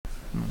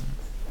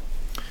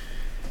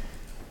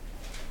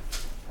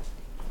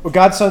Well,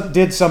 God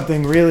did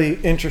something really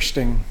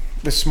interesting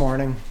this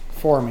morning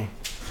for me.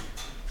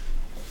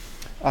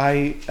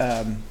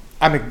 I'm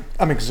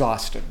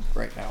exhausted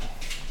right now.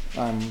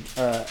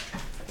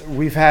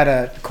 We've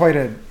had quite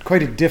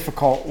a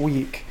difficult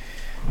week.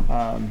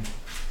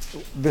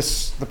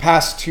 The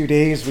past 2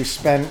 days we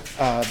spent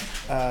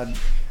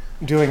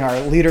doing our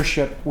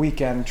leadership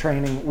weekend,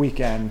 training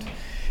weekend,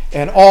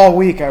 and all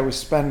week I was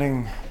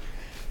spending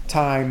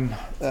time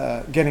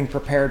getting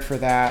prepared for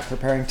that,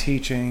 preparing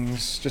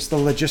teachings, just the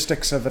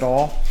logistics of it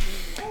all.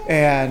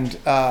 And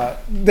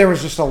there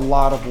was just a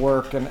lot of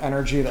work and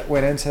energy that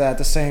went into that. At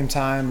the same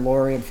time,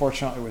 Lori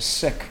unfortunately was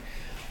sick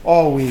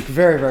all week,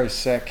 very, very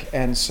sick.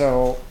 And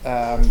so,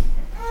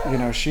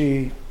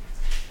 she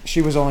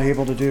was only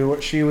able to do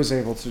what she was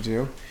able to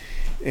do.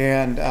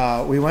 And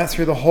we went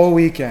through the whole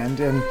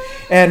weekend.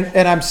 And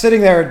I'm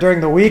sitting there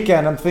during the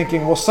weekend, I'm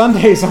thinking, well,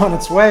 Sunday's on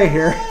its way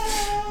here.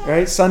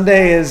 Right,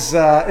 Sunday is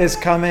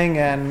coming,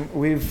 and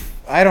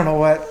I don't know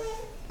what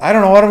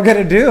I'm going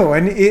to do,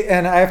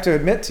 and I have to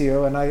admit to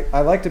you, and I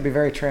like to be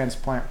very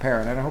transparent,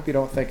 and I hope you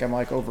don't think I'm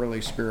like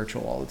overly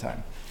spiritual all the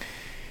time,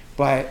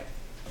 but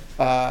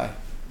I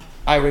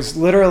was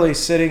literally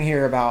sitting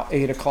here about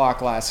 8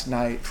 o'clock last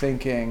night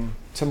thinking,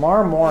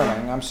 tomorrow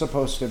morning I'm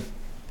supposed to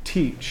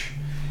teach,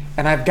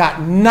 and I've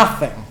got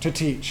nothing to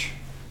teach,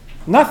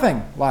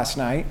 nothing last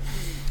night,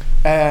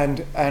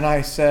 and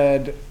I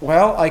said,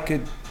 well, I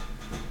could,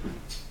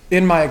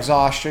 in my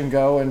exhaustion,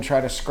 go and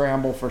try to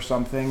scramble for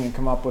something and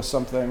come up with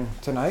something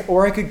tonight,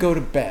 or I could go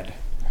to bed.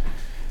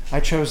 I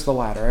chose the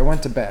latter. I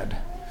went to bed,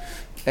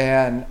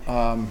 and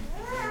I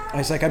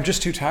was like, I'm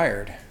just too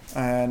tired,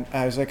 and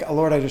I was like,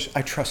 Lord,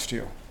 I trust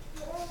you.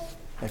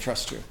 I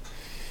trust you.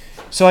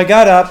 So I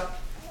got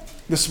up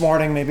this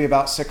morning, maybe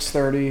about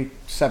 6:30,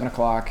 7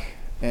 o'clock,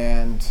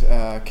 and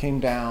came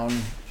down,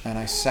 and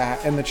I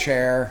sat in the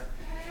chair,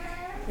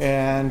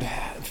 and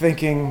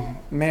thinking,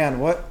 man,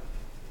 what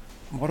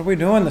are we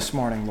doing this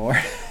morning, Lord?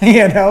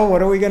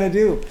 What are we going to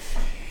do?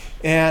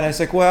 And I was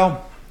like,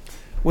 well,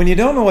 when you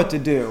don't know what to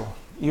do,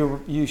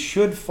 you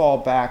should fall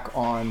back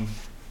on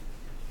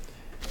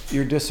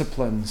your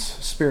disciplines,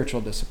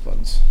 spiritual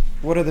disciplines.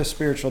 What are the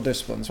spiritual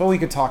disciplines? Well, we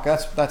could talk.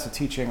 That's a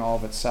teaching all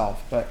of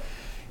itself. But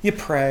you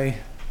pray,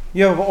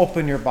 you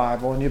open your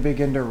Bible, and you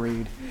begin to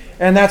read.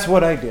 And that's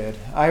what I did.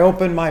 I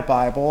opened my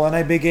Bible, and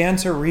I began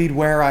to read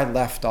where I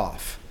left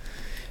off.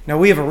 Now,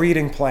 we have a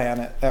reading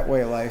plan at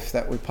Way of Life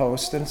that we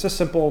post, and it's a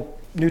simple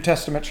New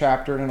Testament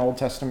chapter and an Old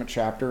Testament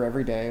chapter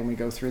every day, and we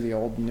go through the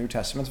Old and New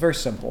Testament. It's very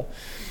simple.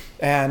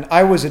 And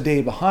I was a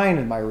day behind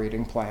in my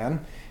reading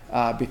plan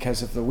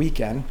because of the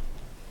weekend.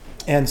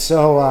 And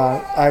so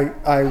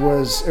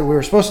we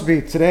were supposed to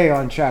be today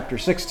on chapter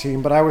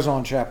 16, but I was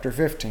on chapter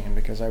 15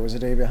 because I was a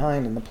day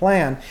behind in the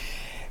plan.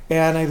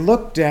 And I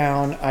looked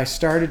down, I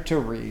started to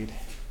read,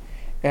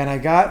 and I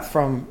got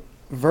from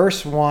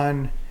verse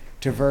 1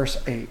 to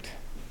verse 8.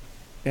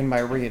 In my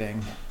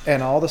reading,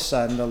 and all of a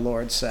sudden the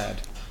Lord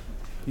said,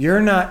 you're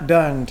not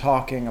done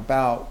talking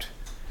about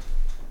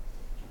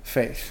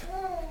faith.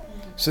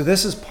 So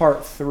this is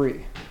part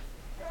 3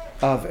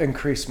 of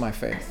Increase My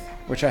Faith,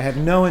 which I had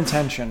no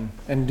intention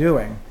in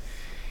doing.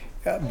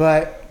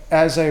 But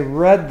as I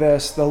read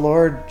this, the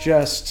Lord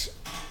just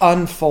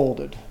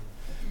unfolded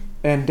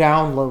and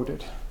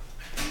downloaded.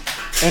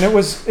 And it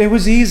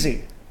was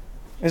easy.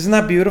 Isn't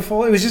that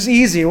beautiful? It was just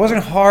easy. It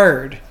wasn't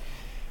hard.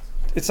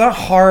 It's not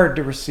hard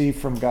to receive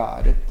from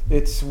God.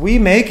 We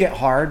make it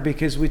hard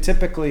because we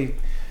typically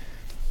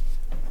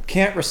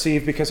can't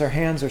receive because our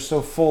hands are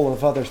so full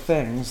of other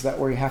things that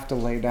we have to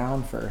lay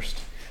down first.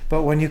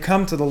 But when you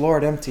come to the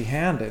Lord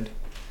empty-handed,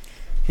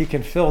 He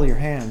can fill your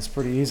hands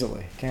pretty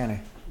easily, can't He?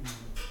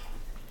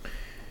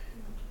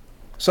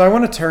 So I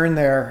want to turn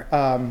there.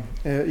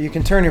 You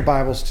can turn your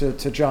Bibles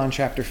to John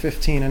chapter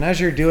 15. And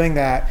as you're doing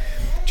that,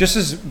 just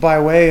as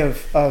by way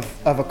of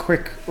a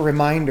quick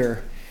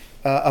reminder,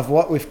 of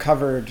what we've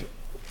covered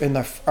in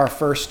our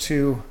first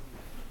 2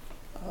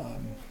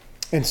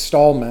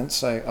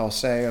 installments, I'll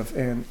say,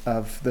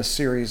 of the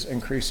series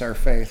Increase Our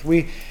Faith.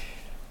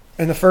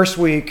 In the first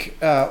week,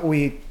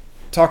 we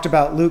talked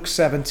about Luke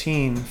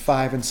 17,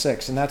 5 and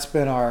 6, and that's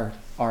been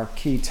our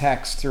key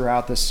text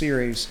throughout the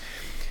series.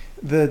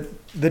 The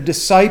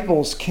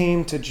disciples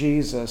came to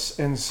Jesus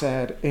and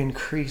said,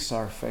 increase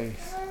our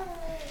faith,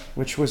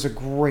 which was a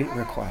great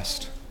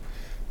request.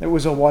 It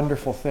was a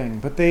wonderful thing.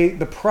 But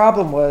the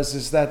problem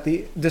is that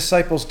the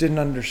disciples didn't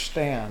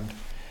understand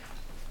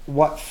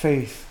what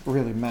faith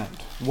really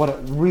meant, what it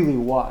really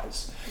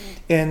was.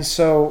 And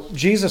so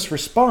Jesus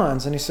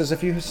responds and He says,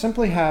 if you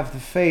simply have the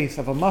faith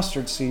of a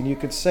mustard seed, you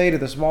could say to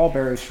this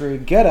mulberry tree,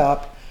 get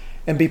up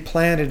and be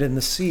planted in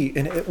the sea,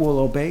 and it will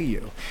obey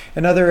you.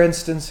 Another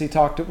instance,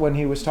 when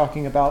he was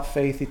talking about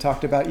faith, he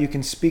talked about you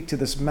can speak to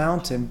this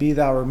mountain, be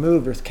thou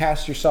removed, or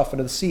cast yourself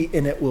into the sea,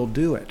 and it will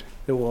do it.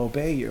 It will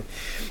obey you.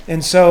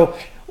 And so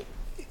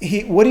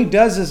what he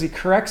does is he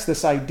corrects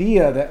this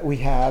idea that we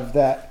have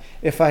that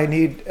if I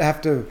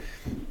have to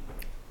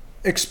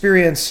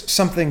experience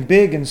something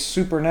big and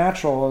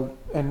supernatural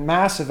and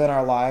massive in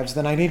our lives,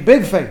 then I need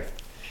big faith.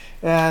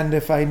 And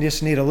if I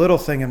just need a little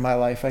thing in my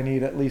life, I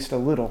need at least a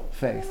little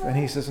faith. And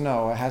he says,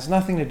 no, it has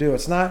nothing to do.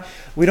 It's not,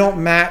 we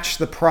don't match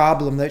the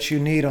problem that you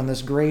need on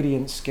this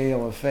gradient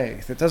scale of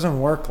faith. It doesn't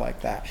work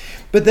like that.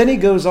 But then he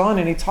goes on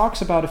and he talks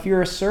about if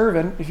you're a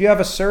servant, if you have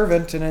a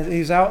servant and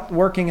he's out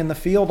working in the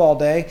field all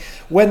day,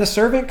 when the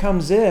servant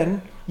comes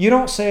in, you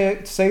don't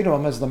say to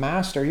him as the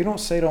master, you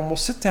don't say to him, well,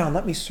 sit down,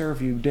 let me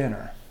serve you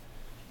dinner.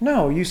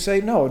 No, you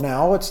say, no,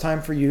 now it's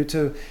time for you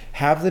to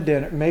have the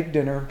dinner, make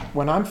dinner.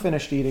 When I'm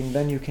finished eating,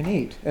 then you can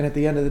eat. And at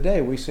the end of the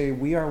day, we say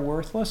we are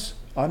worthless,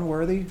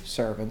 unworthy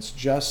servants,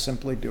 just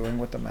simply doing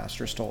what the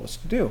master's told us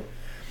to do.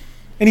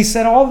 And he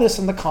said all this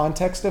in the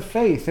context of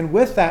faith. And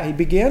with that, he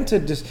began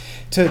to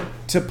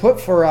put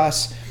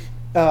forward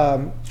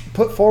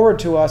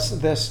to us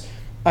this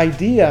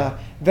idea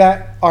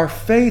that our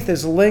faith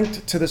is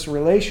linked to this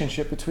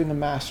relationship between the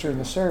master and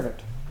the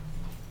servant.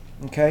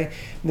 Okay,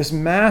 this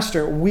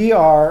master,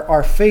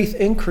 our faith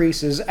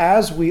increases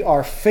as we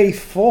are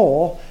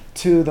faithful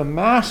to the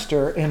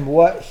master in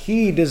what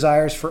he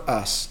desires for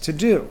us to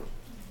do.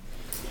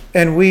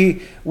 And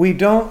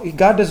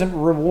God doesn't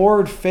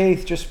reward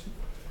faith just,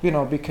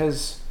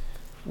 because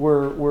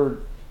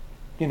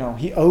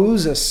he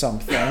owes us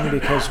something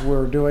because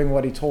we're doing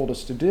what he told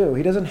us to do.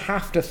 He doesn't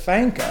have to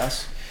thank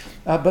us.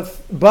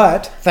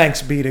 But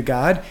thanks be to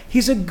God,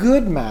 he's a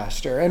good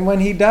master. And when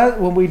we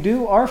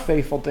are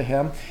faithful to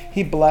him,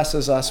 he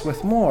blesses us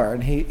with more.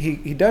 And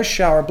he does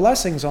shower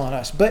blessings on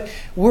us. But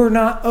we're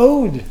not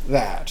owed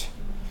that.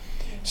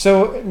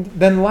 So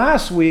then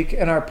last week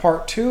in our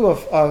part 2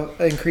 of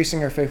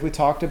increasing our faith, we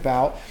talked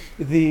about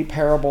the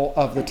parable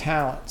of the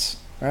talents.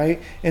 Right?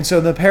 And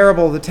so the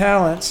parable of the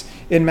talents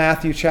in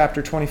Matthew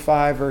chapter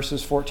 25,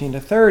 verses 14 to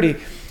 30,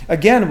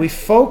 again, we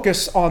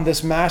focus on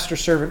this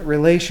master-servant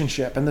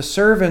relationship. And the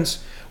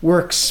servants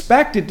were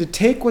expected to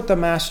take what the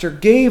master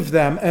gave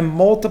them and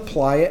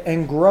multiply it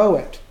and grow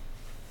it.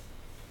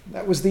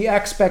 That was the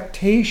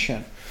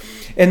expectation.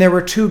 And there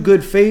were 2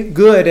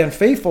 good and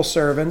faithful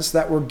servants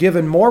that were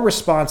given more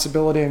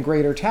responsibility and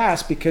greater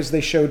tasks because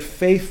they showed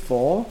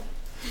faithful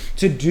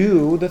to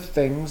do the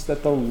things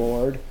that the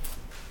Lord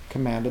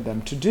commanded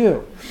them to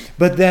do.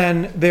 But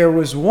then there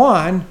was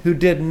one who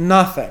did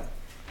nothing.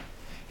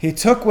 He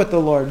took what the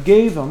Lord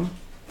gave him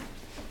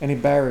and he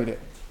buried it.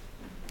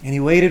 And he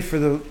waited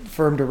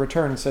for him to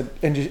return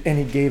and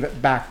he gave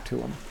it back to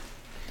him.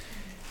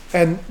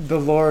 And the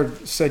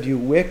Lord said, "You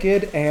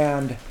wicked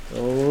and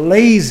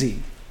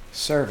lazy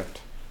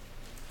servant."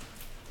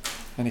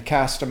 And he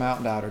cast him out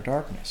into outer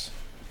darkness.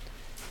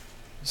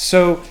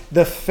 So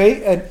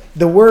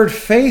the word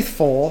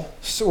faithful,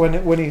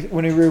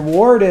 when he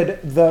rewarded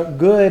the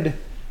good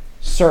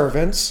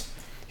servants,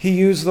 he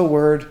used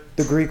the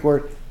Greek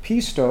word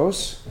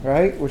pistos,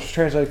 right, which is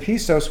translated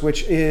pistos,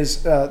 which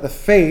is the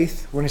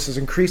faith. When he says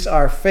increase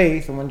our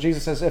faith, and when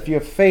Jesus says if you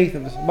have faith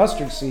of the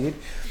mustard seed,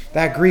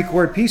 that Greek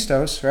word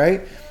pistos,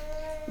 right?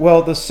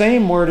 Well, the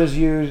same word is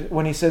used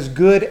when he says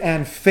good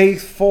and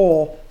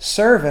faithful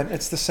servant.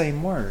 It's the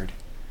same word.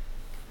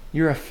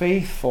 You're a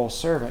faithful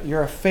servant.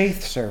 You're a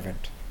faith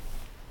servant.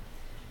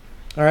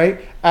 All right?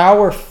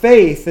 Our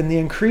faith and the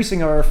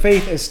increasing of our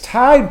faith is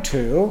tied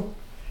to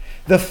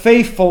the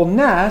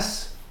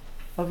faithfulness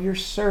of your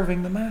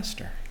serving the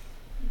master.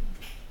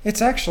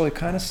 It's actually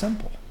kind of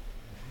simple.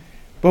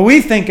 But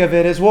we think of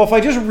it as, well, if I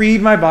just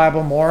read my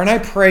Bible more and I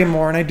pray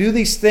more and I do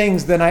these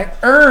things, then I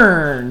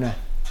earn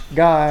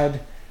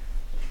God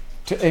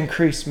to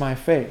increase my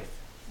faith.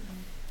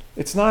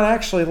 It's not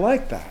actually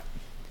like that.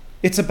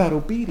 It's about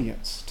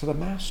obedience to the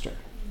master.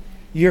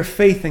 Your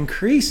faith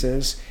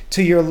increases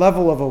to your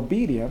level of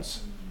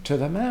obedience to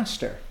the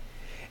master.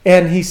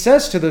 And he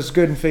says to those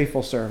good and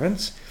faithful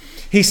servants,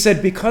 he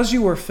said, because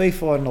you were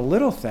faithful in a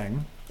little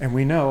thing, and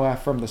we know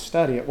from the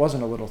study it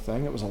wasn't a little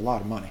thing, it was a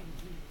lot of money.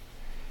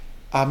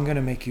 I'm going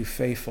to make you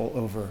faithful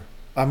over,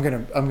 I'm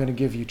going to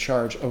give you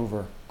charge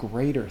over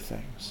greater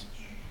things.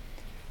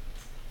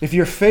 If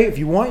you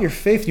want your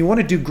faith, you want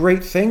to do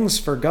great things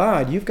for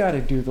God, you've got to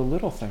do the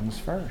little things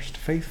first,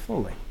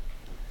 faithfully.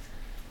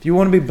 If you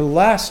want to be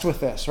blessed with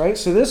this, right?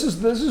 So this is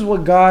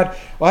what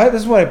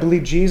this is what I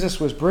believe Jesus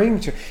was bringing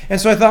to.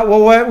 And so I thought,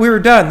 well, we were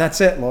done. That's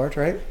it, Lord,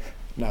 right?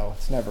 No,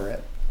 it's never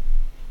it.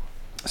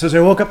 So as I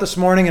woke up this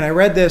morning and I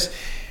read this,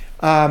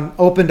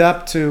 opened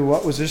up to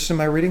what was just in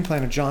my reading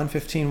plan of John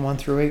 15, 1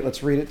 through 8.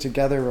 Let's read it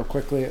together real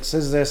quickly. It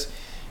says this,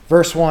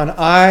 verse 1,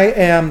 I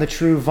am the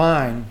true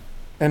vine,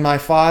 and my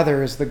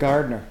Father is the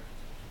gardener.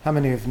 How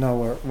many of you know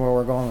where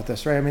we're going with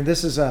this, right? I mean,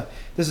 this is a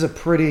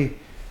pretty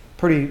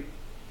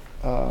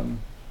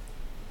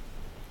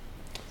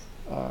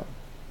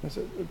it's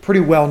a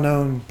pretty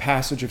well-known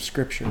passage of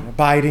Scripture.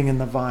 Abiding in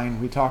the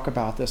vine. We talk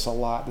about this a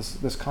lot,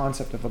 this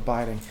concept of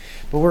abiding.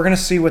 But we're going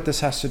to see what this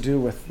has to do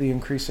with the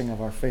increasing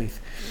of our faith.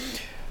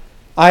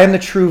 I am the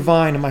true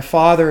vine, and my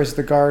Father is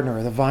the gardener,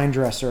 or the vine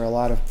dresser, a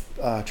lot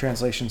of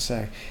translations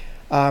say.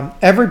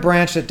 Every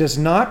branch that does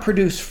not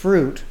produce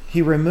fruit,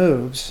 he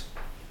removes,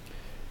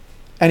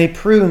 and he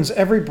prunes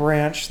every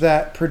branch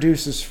that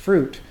produces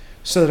fruit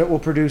so that it will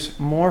produce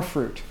more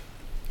fruit.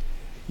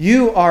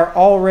 You are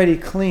already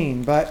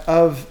clean, but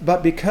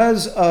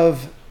because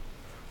of,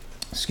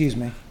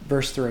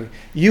 verse 3.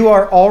 You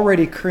are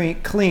already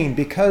clean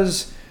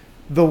because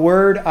the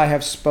word I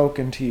have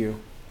spoken to you.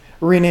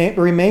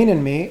 Remain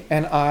in me,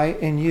 and I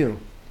in you.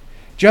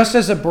 Just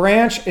as a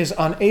branch is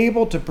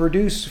unable to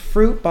produce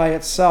fruit by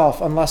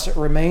itself unless it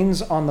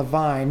remains on the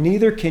vine,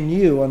 neither can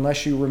you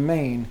unless you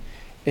remain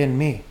in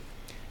me.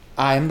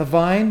 I am the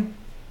vine,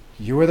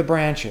 you are the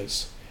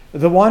branches.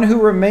 The one who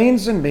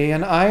remains in me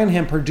and I in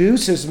him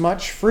produces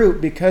much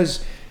fruit,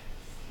 because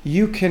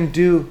you can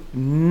do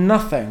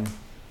nothing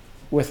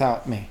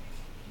without me.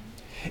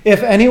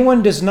 If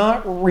anyone does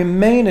not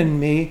remain in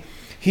me,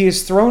 he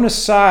is thrown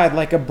aside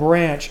like a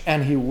branch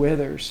and he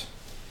withers.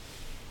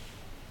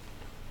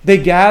 They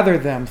gather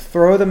them,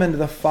 throw them into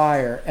the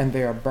fire, and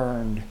they are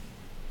burned.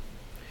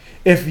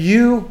 If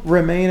you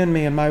remain in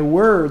me and my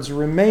words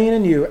remain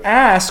in you,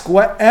 ask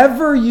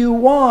whatever you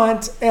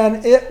want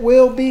and it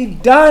will be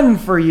done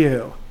for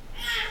you.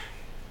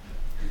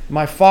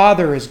 My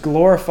Father is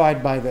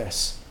glorified by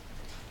this,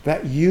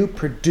 that you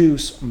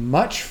produce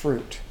much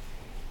fruit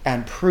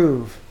and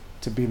prove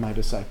to be my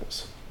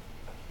disciples.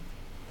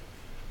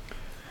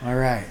 All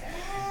right.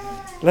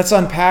 Let's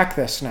unpack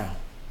this now.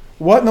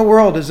 What in the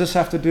world does this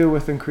have to do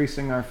with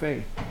increasing our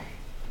faith?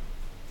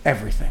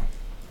 Everything.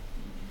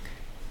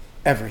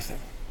 Everything.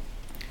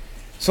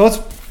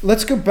 So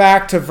let's go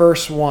back to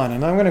verse 1,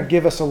 and I'm going to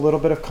give us a little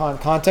bit of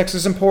context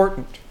is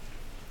important.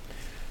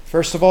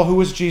 First of all, who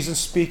was Jesus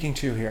speaking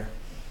to here?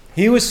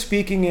 He was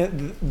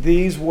speaking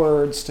these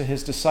words to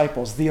his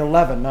disciples, the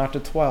 11, not the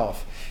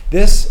 12.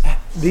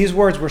 These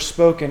words were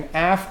spoken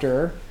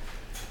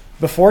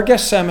before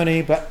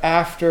Gethsemane, but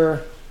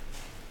after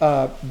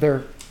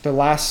the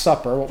Last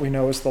Supper, what we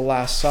know is the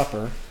Last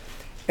Supper,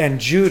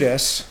 and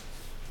Judas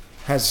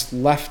has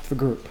left the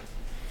group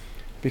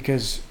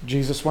because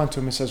Jesus went to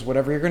him and says,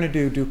 whatever you're going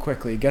to do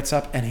quickly. He gets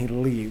up and he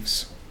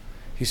leaves.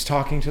 He's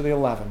talking to the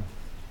 11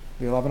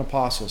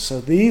 apostles. So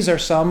these are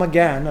some,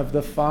 again, of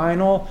the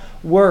final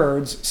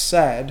words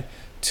said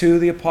to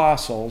the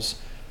apostles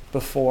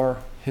before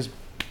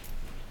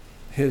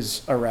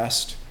his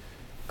arrest,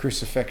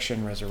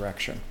 crucifixion,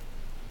 resurrection.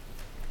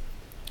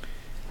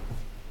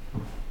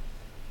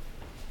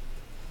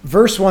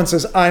 Verse 1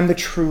 says, I'm the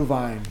true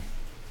vine.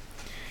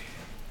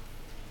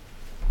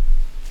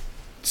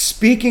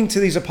 Speaking to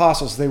these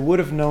apostles, they would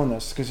have known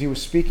this because he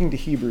was speaking to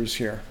Hebrews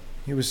here.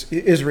 He was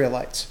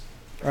Israelites,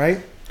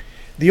 right?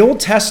 The Old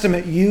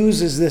Testament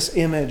uses this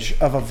image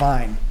of a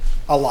vine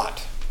a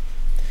lot.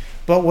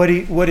 But what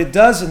it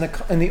does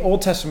in the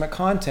Old Testament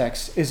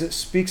context is it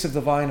speaks of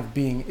the vine of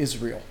being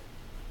Israel.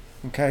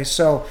 Okay,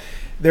 so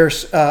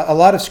there's a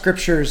lot of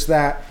scriptures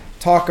that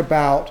talk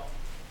about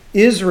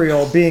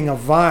Israel being a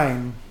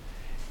vine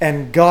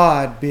and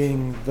God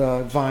being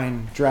the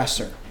vine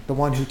dresser, the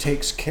one who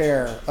takes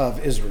care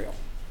of Israel.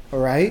 All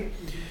right?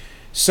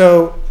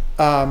 So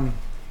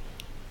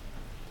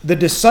the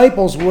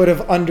disciples would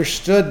have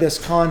understood this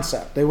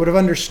concept. They would have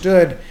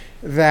understood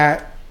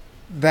that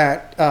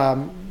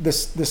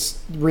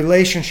this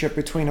relationship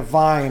between a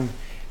vine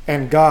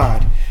and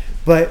God.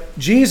 But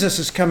Jesus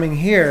is coming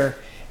here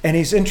and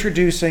he's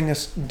introducing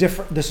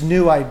this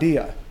new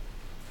idea.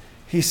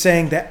 He's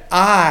saying that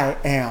I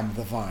am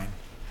the vine.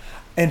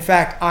 In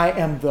fact, I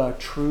am the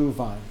true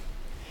vine.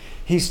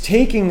 He's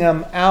taking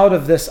them out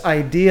of this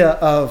idea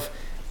of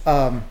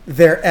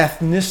their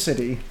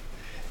ethnicity,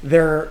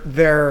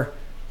 their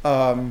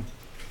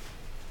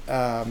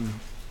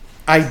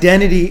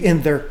identity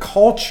in their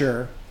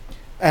culture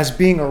as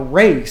being a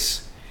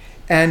race,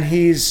 and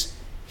he's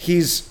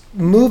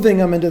moving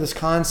them into this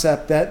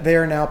concept that they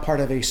are now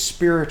part of a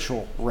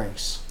spiritual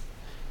race,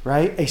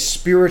 right? A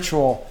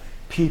spiritual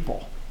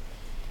people.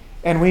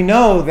 And we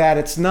know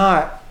that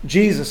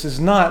Jesus is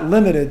not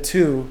limited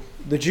to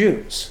the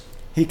Jews.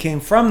 He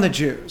came from the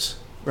Jews,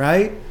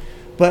 right?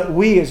 But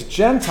we as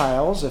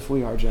Gentiles, if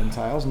we are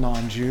Gentiles,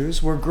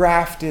 non-Jews, we're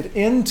grafted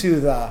into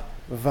the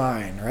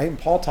vine, right? And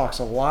Paul talks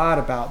a lot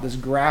about this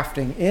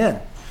grafting in.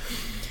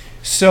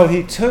 So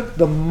he took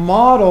the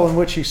model in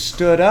which he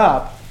stood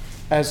up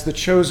as the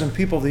chosen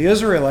people, the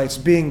Israelites,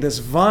 being this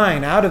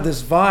vine. Out of this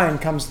vine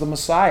comes the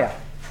Messiah.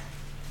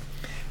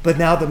 But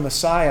now the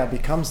Messiah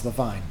becomes the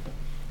vine.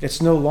 It's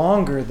no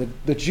longer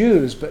the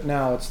Jews, but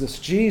now it's this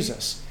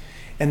Jesus.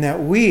 And that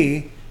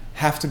we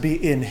have to be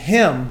in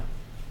him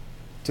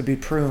to be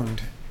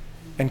pruned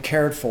and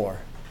cared for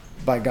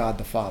by God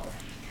the Father.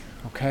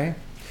 Okay?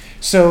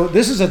 So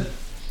this is a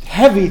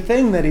heavy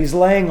thing that he's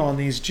laying on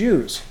these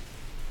Jews.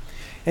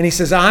 And he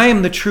says, I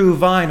am the true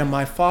vine of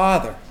my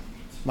Father.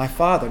 My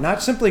Father.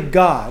 Not simply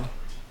God,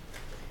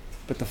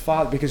 but the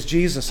Father. Because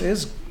Jesus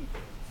is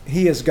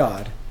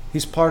God.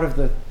 He's part of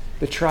the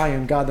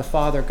triune, God the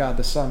Father, God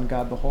the Son,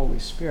 God the Holy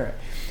Spirit.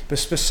 But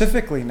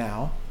specifically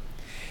now,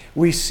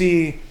 we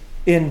see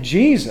in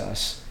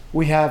Jesus,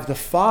 we have the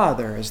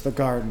Father as the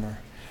gardener.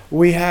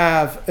 We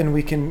have, and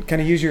we can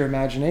kind of use your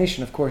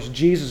imagination, of course,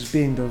 Jesus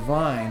being the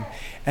vine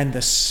and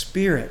the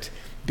Spirit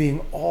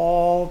being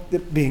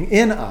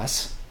in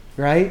us,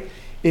 right,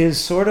 is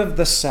sort of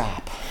the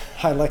sap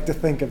I like to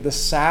think of the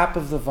sap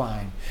of the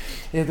vine.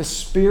 The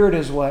Spirit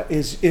is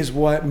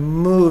what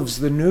moves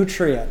the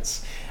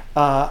nutrients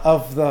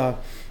of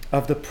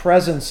the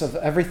presence of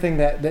everything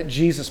that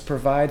Jesus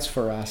provides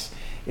for us.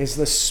 Is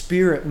the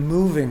Spirit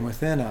moving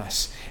within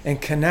us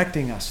and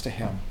connecting us to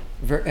Him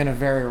in a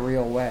very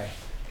real way.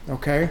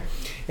 Okay?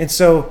 And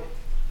so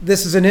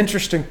this is an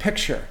interesting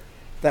picture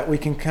that we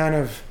can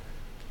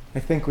I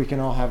think we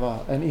can all have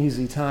an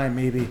easy time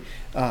maybe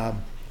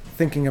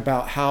thinking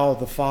about how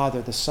the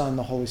Father, the Son,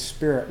 the Holy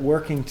Spirit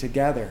working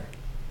together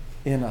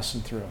in us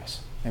and through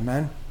us.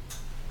 Amen?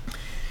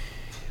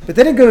 But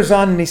then it goes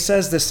on and he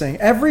says this thing,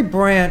 every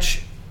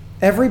branch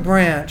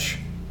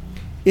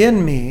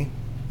in me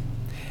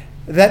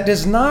that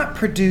does not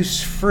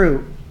produce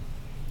fruit,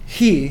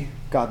 He,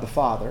 God the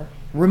Father,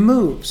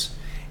 removes.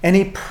 And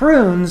He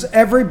prunes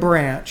every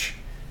branch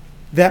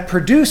that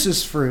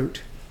produces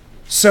fruit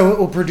so it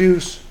will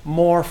produce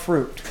more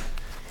fruit.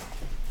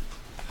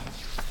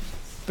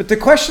 But the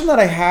question that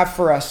I have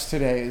for us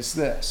today is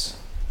this.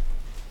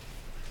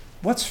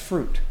 What's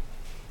fruit?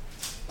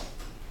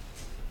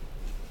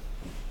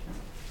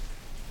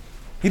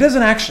 He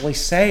doesn't actually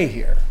say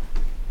here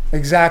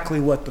exactly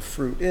what the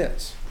fruit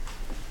is.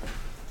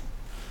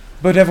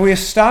 But if we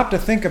stop to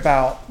think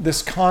about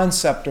this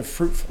concept of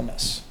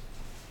fruitfulness,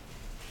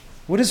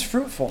 what is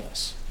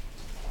fruitfulness?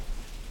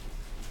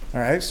 All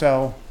right,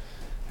 so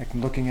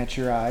I'm looking at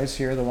your eyes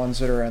here, the ones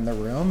that are in the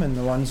room, and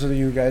the ones of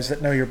you guys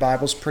that know your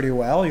Bibles pretty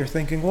well, you're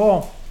thinking,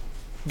 well,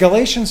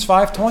 Galatians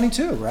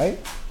 5:22, right?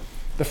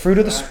 The fruit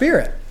of the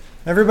Spirit.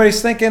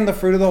 Everybody's thinking the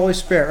fruit of the Holy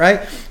Spirit,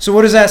 right? So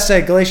what does that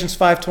say? Galatians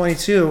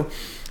 5:22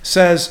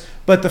 says,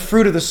 but the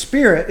fruit of the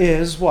Spirit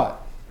is what?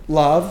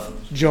 Love,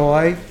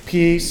 joy,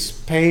 peace,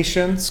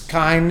 patience,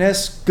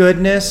 kindness,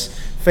 goodness,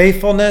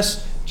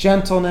 faithfulness,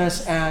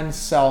 gentleness, and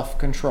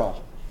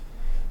self-control.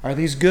 Are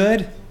these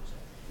good?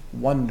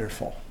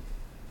 Wonderful.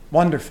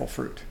 Wonderful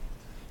fruit.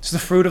 It's the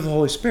fruit of the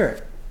Holy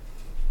Spirit.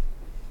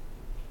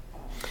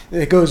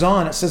 It goes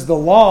on. It says the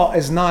law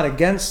is not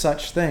against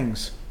such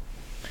things.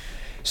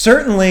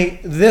 Certainly,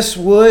 this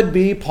would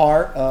be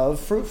part of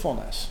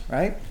fruitfulness,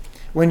 right?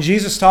 When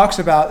Jesus talks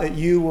about that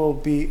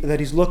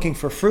He's looking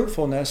for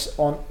fruitfulness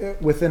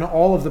within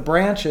all of the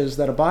branches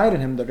that abide in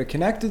Him, that are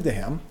connected to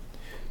Him,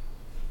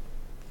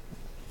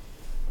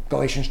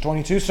 Galatians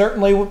 22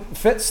 certainly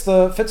fits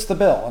the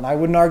bill, and I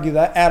wouldn't argue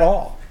that at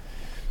all.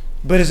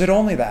 But is it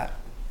only that?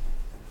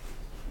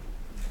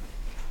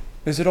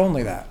 Is it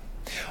only that?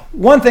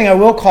 One thing I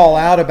will call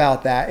out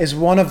about that is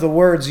one of the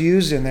words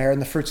used in there in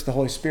the fruits of the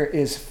Holy Spirit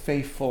is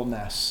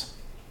faithfulness.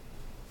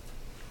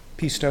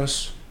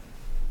 Pistos.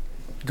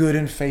 Good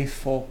and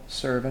faithful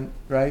servant,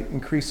 right?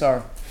 Increase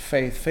our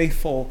faith.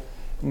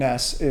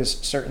 Faithfulness is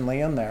certainly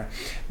in there.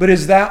 But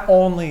is that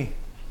only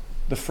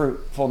the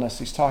fruitfulness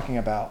he's talking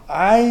about?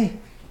 I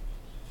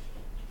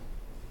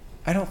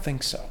don't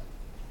think so.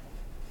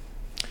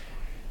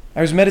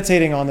 I was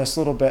meditating on this a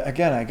little bit.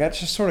 Again, I got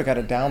a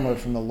download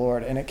from the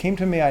Lord, and it came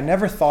to me, I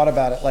never thought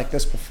about it like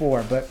this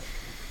before, but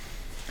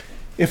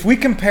if we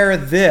compare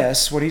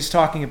this, what he's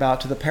talking about,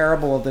 to the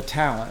parable of the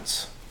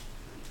talents,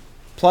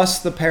 plus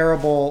the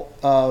parable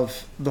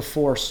of the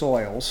 4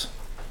 soils,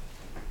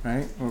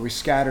 right, where we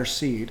scatter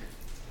seed,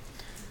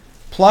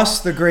 plus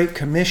the Great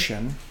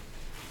Commission,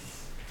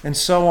 and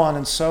so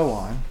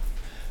on,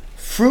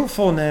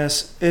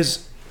 fruitfulness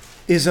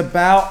is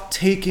about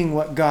taking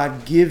what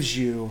God gives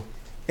you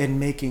and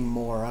making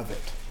more of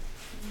it.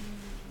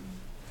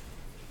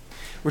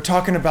 We're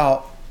talking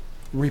about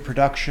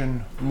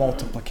reproduction,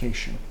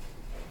 multiplication.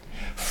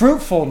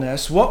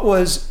 Fruitfulness, what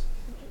was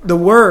the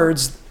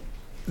words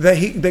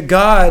that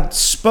God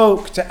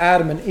spoke to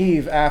Adam and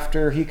Eve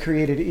after He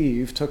created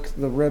Eve, took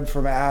the rib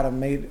from Adam,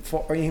 made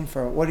for Eve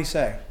for, what did He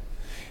say?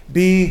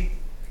 Be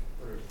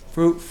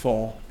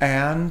fruitful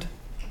and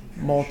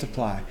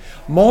multiply.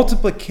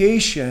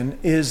 Multiplication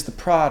is the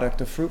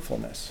product of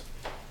fruitfulness.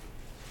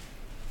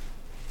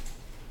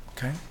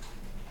 Okay?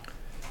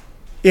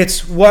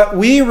 It's what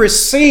we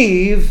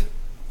receive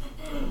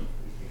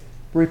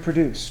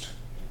reproduced,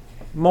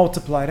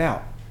 multiplied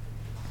out.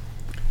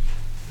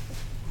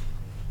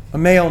 A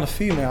male and a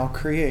female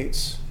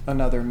creates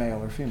another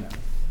male or female.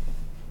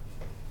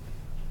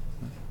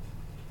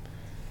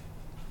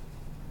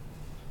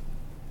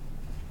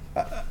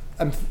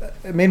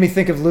 It made me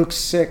think of Luke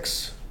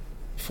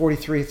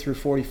 6:43 through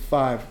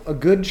 45. A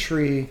good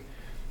tree,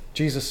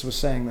 Jesus was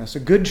saying this,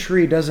 a good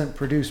tree doesn't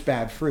produce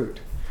bad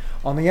fruit.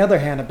 On the other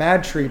hand, a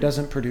bad tree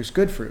doesn't produce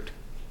good fruit.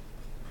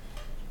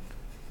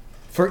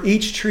 For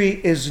each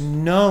tree is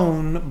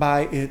known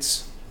by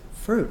its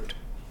fruit.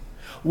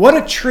 What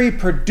a tree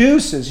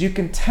produces, you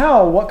can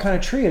tell what kind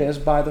of tree it is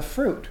by the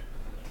fruit,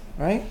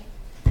 right?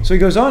 So he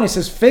goes on, he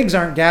says, figs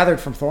aren't gathered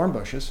from thorn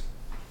bushes,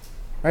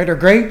 right? Or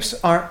grapes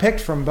aren't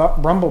picked from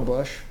bramble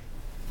bush.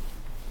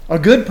 A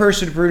good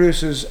person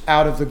produces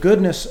out of the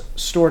goodness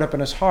stored up in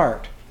his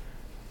heart,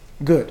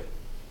 good.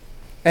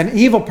 An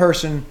evil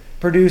person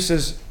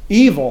produces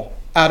evil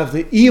out of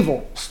the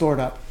evil stored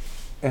up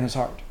in his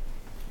heart.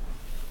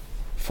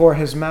 For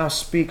his mouth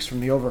speaks from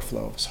the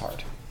overflow of his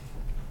heart.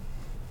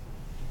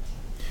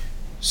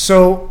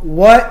 So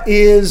what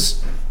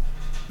is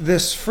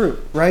this fruit,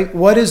 right?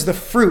 What is the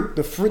fruit,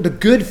 the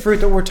good fruit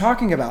that we're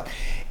talking about?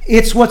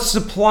 It's what's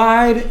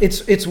supplied,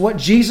 it's what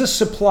Jesus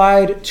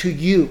supplied to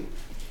you.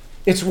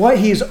 It's what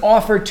he's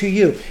offered to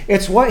you.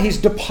 It's what he's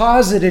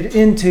deposited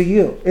into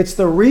you. It's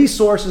the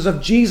resources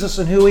of Jesus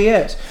and who he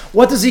is.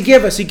 What does he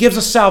give us? He gives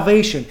us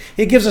salvation.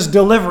 He gives us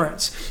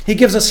deliverance. He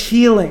gives us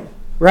healing,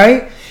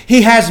 right?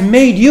 He has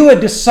made you a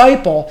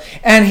disciple,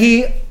 and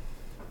he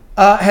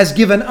has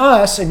given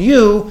us and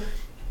you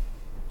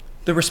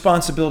the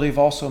responsibility of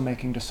also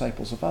making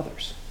disciples of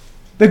others.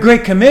 The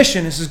Great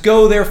Commission is to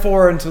go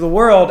therefore into the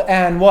world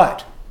and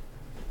what?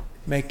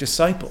 Make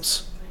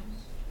disciples.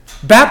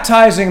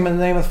 Baptizing them in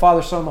the name of the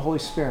Father, Son, and the Holy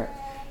Spirit.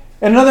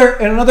 In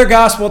another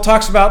gospel, it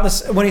talks about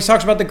this, when he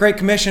talks about the Great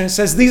Commission, it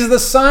says, these are the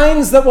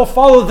signs that will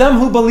follow them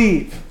who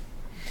believe.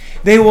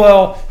 They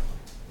will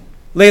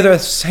lay their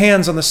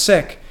hands on the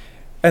sick,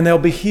 and they'll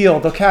be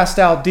healed. They'll cast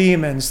out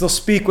demons. They'll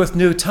speak with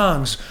new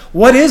tongues.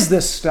 What is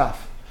this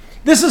stuff?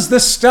 This is the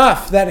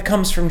stuff that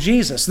comes from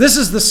Jesus. This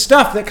is the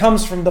stuff that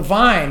comes from the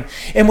vine.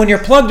 And when you're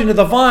plugged into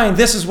the vine,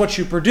 this is what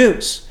you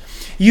produce.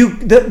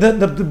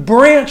 The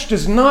branch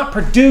does not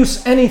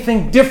produce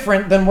anything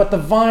different than what the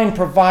vine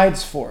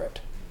provides for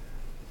it.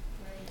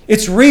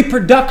 It's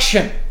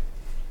reproduction.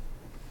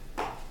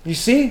 You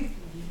see?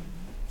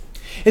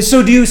 And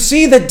so do you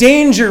see the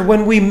danger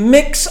when we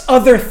mix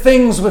other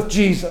things with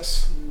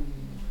Jesus?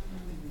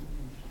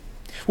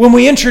 When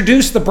we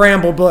introduce the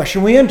bramble bush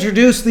and we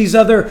introduce these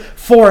other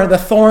the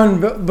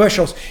thorn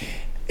bushels,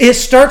 it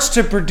starts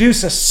to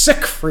produce a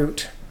sick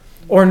fruit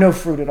or no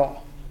fruit at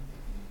all.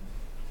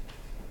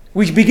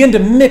 We begin to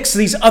mix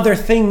these other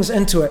things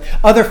into it.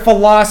 Other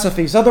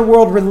philosophies, other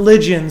world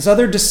religions,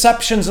 other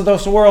deceptions of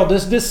this world,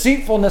 this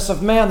deceitfulness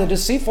of man, the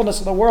deceitfulness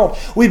of the world.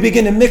 We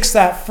begin to mix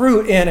that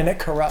fruit in and it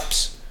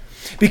corrupts.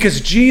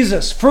 Because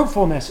Jesus,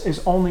 fruitfulness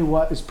is only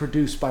what is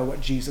produced by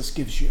what Jesus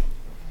gives you.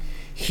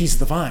 He's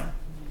the vine.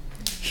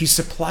 He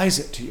supplies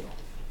it to you.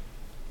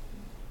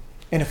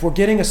 And if we're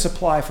getting a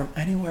supply from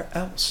anywhere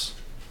else,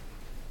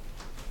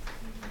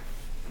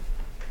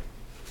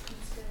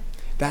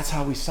 that's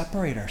how we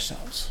separate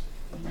ourselves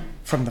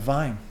from the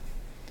vine.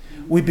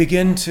 We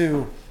begin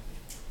to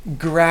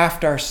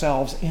graft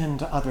ourselves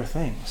into other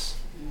things,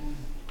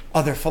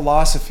 other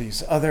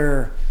philosophies,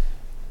 other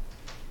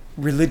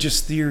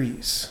religious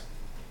theories,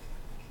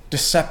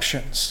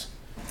 deceptions,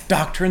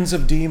 doctrines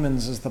of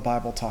demons, as the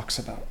Bible talks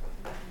about.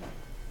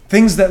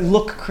 Things that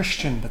look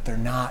Christian, but they're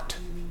not.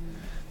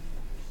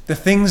 The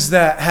things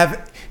that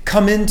have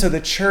come into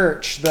the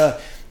church, the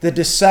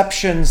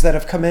deceptions that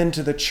have come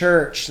into the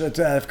church, that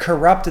have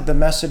corrupted the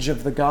message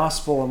of the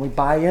gospel, and we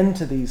buy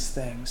into these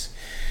things.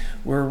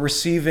 We're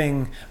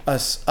receiving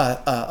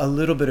a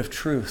little bit of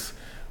truth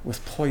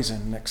with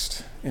poison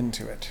mixed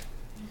into it.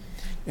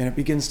 And it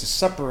begins to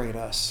separate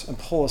us and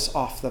pull us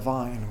off the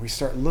vine. We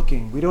start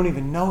looking. We don't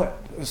even know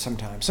it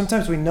sometimes.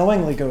 Sometimes we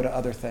knowingly go to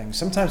other things.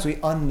 Sometimes we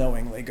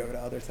unknowingly go to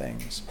other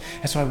things.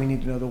 That's why we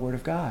need to know the Word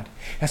of God.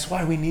 That's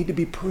why we need to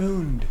be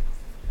pruned.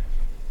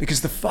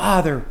 Because the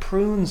Father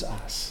prunes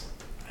us.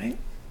 Right?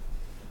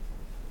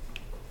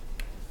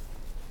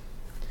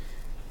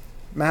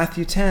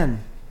 Matthew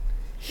 10.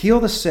 Heal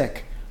the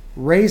sick.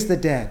 Raise the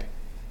dead.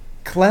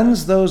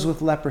 Cleanse those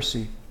with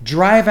leprosy.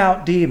 Drive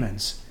out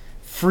demons.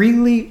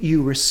 Freely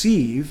you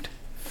received,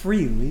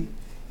 freely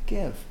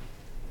give.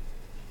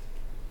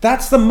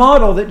 That's the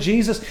model that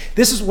Jesus,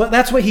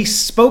 that's what he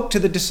spoke to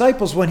the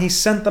disciples when he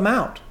sent them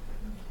out.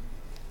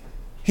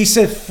 He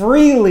said,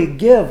 freely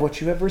give what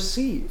you have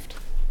received.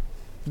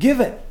 Give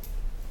it.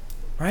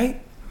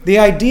 Right? The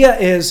idea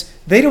is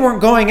they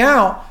weren't going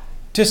out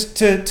to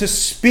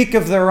speak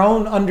of their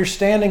own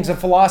understandings and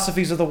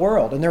philosophies of the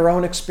world and their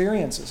own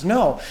experiences.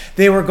 No,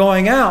 they were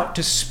going out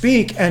to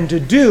speak and to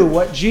do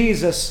what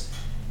Jesus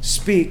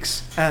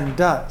speaks and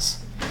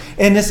does.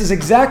 And this is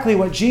exactly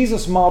what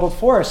Jesus modeled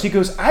for us. He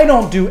goes, I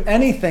don't do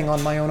anything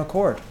on my own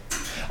accord.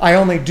 I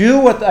only do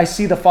what I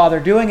see the Father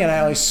doing, and I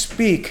only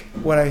speak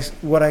what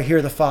I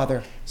hear the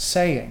Father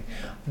saying.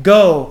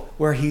 Go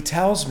where he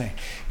tells me.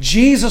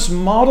 Jesus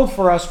modeled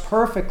for us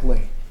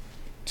perfectly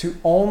to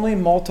only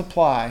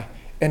multiply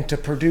and to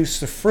produce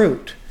the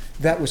fruit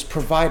that was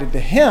provided to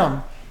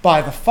him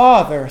by the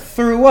Father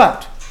through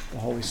what?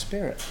 The Holy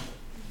Spirit.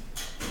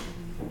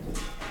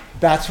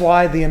 That's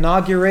why the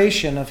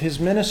inauguration of his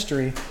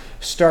ministry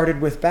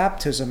started with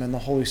baptism and the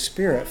Holy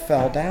Spirit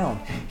fell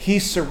down. He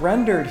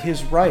surrendered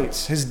his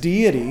rights, his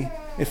deity,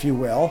 if you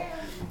will,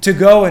 to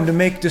go and to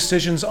make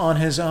decisions on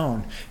his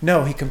own.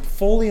 No, he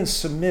fully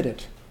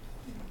submitted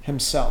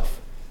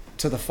himself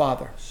to the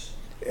Father.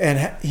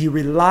 And he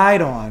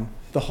relied on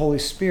the Holy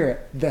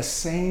Spirit the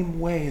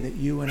same way that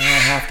you and I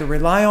have to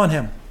rely on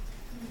him.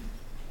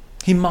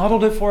 He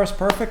modeled it for us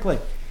perfectly.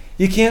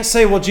 You can't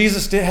say, well,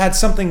 Jesus had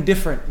something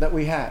different that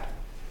we had.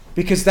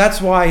 Because that's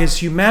why his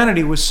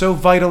humanity was so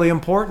vitally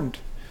important.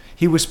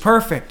 He was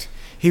perfect.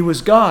 He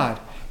was God,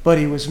 but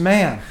he was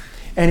man.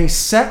 And he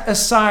set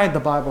aside, the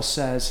Bible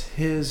says,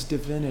 his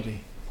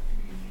divinity.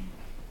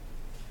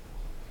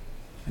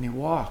 And he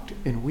walked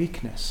in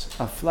weakness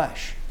of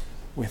flesh,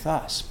 with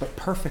us, but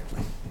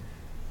perfectly,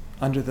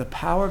 under the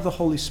power of the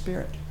Holy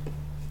Spirit.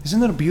 Isn't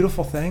that a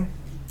beautiful thing?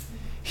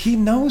 He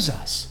knows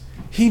us.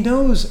 He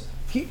knows,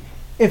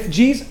 if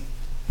Jesus,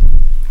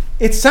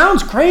 it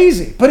sounds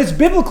crazy, but it's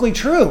biblically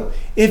true.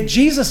 If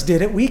Jesus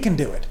did it, we can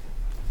do it.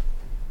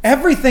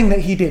 Everything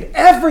that he did,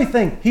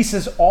 everything. He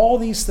says, all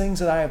these things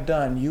that I have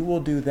done, you will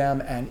do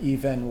them and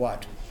even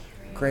what?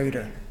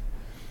 Greater.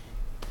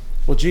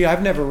 Well, gee,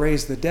 I've never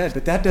raised the dead,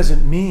 but that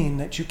doesn't mean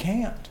that you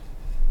can't.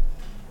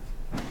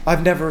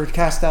 I've never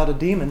cast out a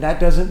demon. That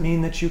doesn't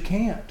mean that you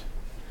can't.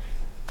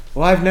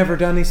 Well, I've never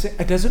done these things.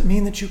 It doesn't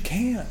mean that you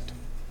can't.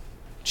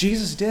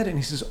 Jesus did it, and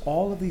he says,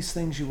 all of these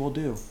things you will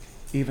do,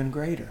 even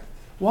greater.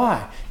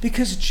 Why?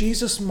 Because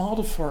Jesus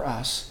modeled for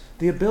us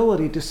the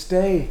ability to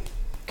stay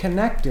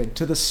connected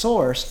to the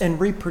source and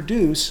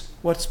reproduce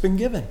what's been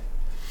given.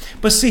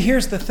 But see,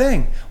 here's the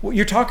thing.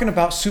 You're talking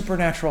about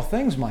supernatural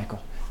things,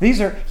 Michael.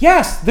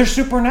 They're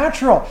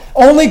supernatural.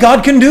 Only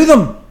God can do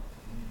them.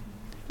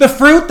 The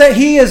fruit that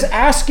he is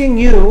asking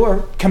you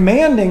or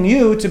commanding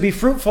you to be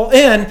fruitful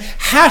in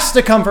has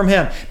to come from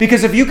him.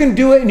 Because if you can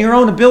do it in your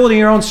own ability,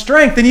 your own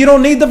strength, then you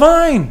don't need the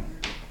vine.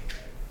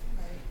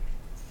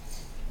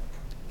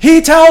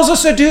 He tells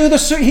us to do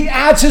he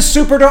adds his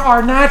super to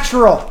our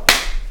natural.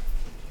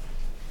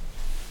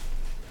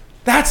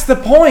 That's the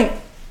point.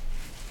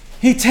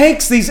 He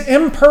takes these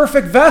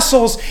imperfect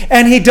vessels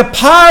and he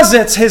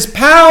deposits his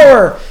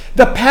power,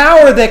 the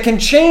power that can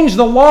change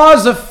the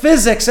laws of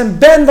physics and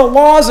bend the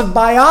laws of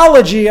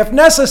biology if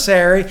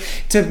necessary,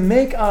 to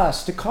make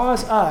us, to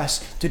cause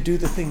us to do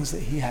the things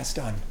that he has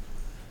done.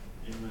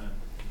 Amen.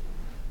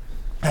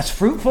 That's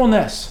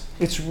fruitfulness.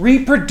 It's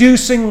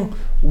reproducing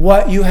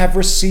what you have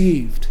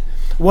received,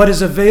 what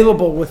is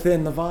available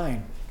within the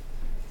vine.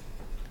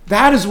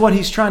 That is what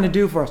he's trying to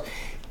do for us.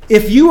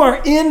 If you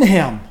are in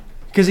him,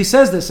 because he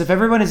says this, if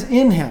everyone is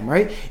in him,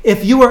 right?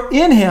 If you are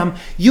in him,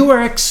 you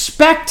are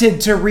expected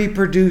to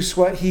reproduce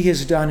what he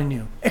has done in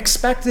you.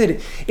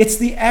 Expected. It's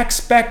the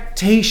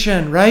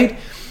expectation, right?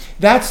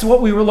 That's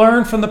what we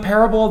learned from the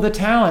parable of the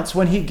talents.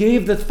 When he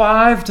gave the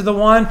 5 to the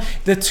one,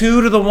 the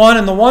 2 to the one,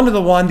 and the 1 to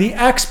the one, the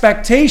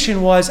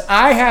expectation was,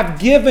 I have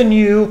given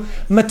you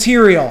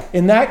material.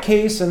 In that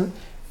case, and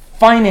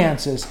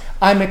finances.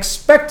 I'm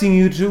expecting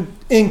you to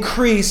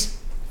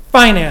increase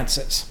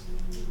finances.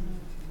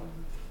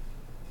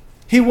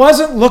 He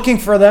wasn't looking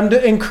for them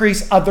to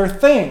increase other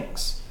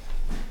things.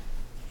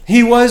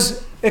 They were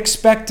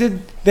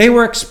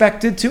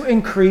expected to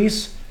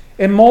increase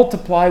and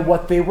multiply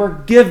what they were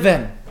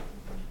given.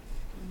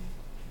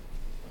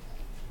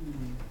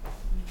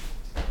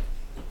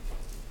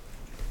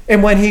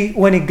 And when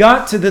he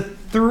got to the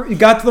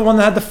one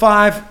that had the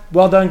 5,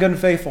 well done, good and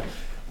faithful.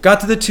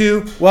 Got to the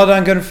 2, well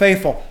done, good and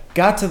faithful.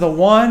 Got to the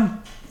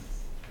 1,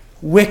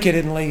 wicked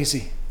and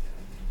lazy.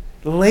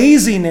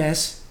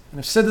 Laziness. And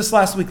I've said this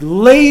last week,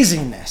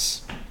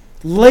 laziness.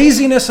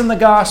 Laziness in the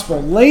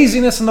gospel,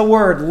 laziness in the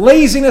word,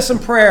 laziness in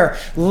prayer,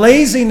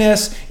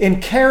 laziness in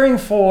caring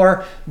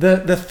for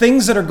the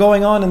things that are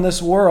going on in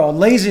this world.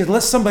 Laziness,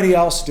 let somebody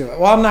else do it.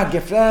 Well, I'm not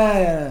gifted.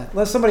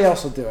 Let somebody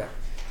else will do it.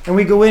 And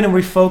we go in and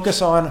we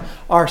focus on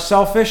our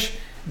selfish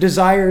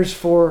desires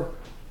for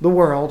the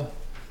world.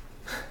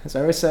 As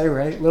I always say,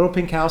 right? Little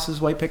pink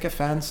houses, white picket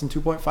fence, and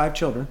 2.5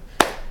 children.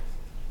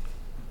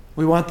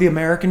 We want the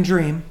American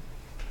dream.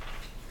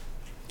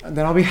 And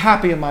then I'll be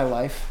happy in my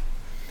life.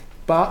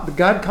 But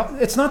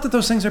God, it's not that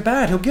those things are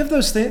bad. He'll give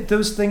those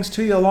things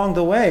to you along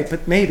the way,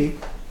 but maybe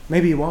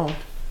he won't.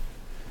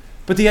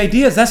 But the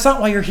idea is that's not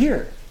why you're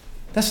here.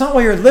 That's not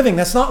why you're living.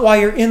 That's not why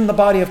you're in the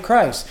body of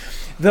Christ.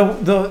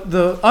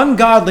 The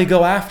ungodly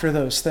go after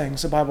those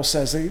things, the Bible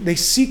says. They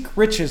seek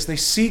riches. They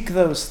seek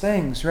those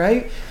things,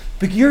 right?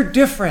 But you're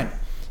different.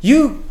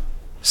 You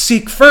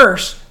seek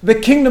first the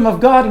kingdom of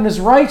God and his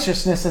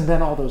righteousness, and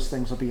then all those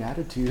things will be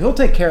added to you. He'll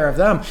take care of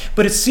them.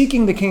 But it's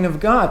seeking the kingdom of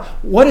God.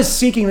 What is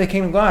seeking the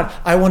kingdom of God?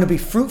 I want to be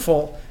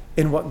fruitful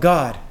in what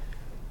God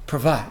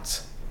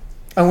provides.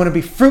 I want to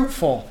be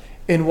fruitful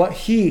in what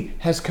he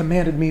has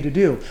commanded me to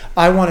do.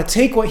 I want to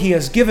take what he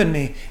has given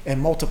me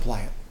and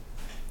multiply it.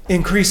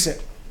 Increase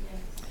it.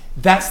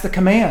 That's the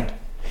command.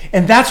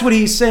 And that's what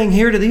he's saying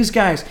here to these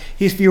guys.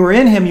 If you are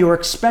in him, you are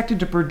expected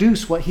to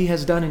produce what he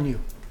has done in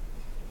you.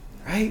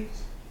 Right?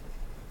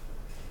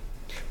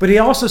 But he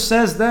also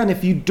says then,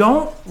 if you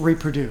don't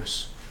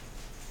reproduce,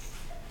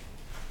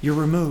 you're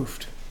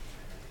removed.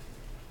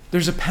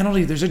 There's a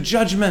penalty. There's a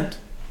judgment.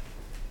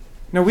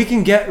 Now, we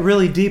can get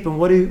really deep in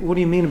what do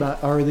you mean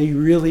about, are they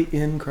really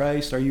in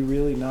Christ? Are you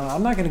really not?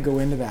 I'm not going to go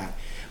into that.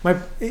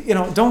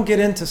 Don't get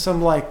into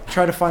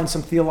try to find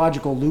some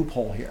theological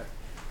loophole here.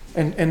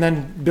 And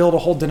then build a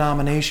whole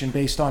denomination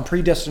based on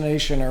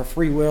predestination or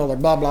free will or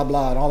blah, blah,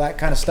 blah, and all that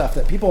kind of stuff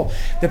that people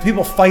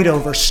fight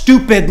over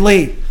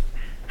stupidly.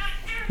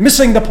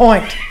 Missing the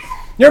point.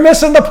 You're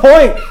missing the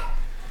point.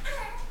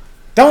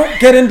 Don't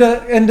get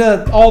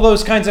into all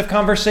those kinds of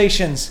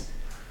conversations.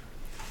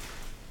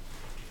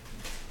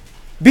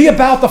 Be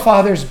about the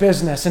Father's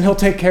business, and he'll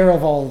take care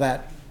of all of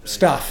that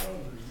stuff.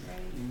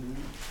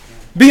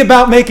 Be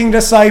about making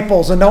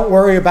disciples, and don't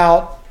worry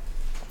about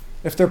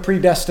if they're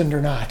predestined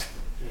or not.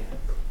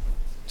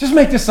 Just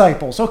make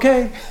disciples,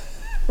 okay?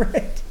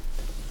 Right?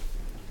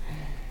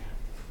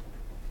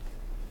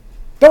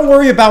 Don't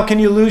worry about can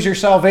you lose your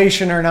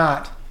salvation or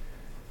not.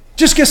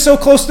 Just get so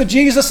close to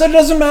Jesus that it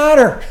doesn't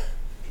matter.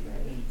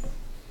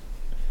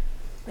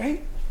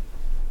 Right?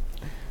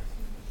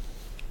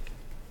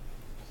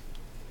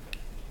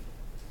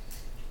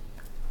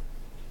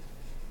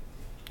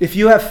 If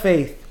you have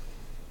faith,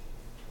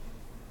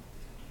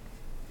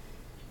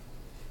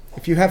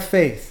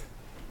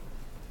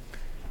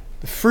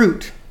 the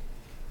fruit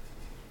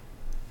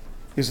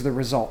is the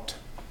result.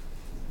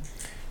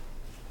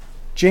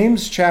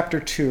 James chapter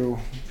 2,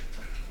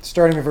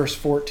 starting at verse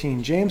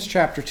 14. James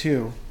chapter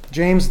 2.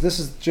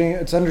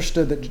 It's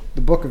understood that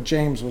the book of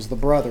James was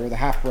the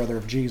half-brother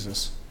of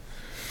Jesus.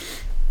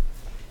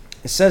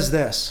 It says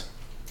this: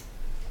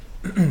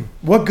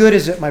 what good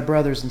is it, my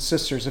brothers and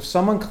sisters, if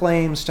someone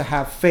claims to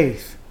have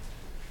faith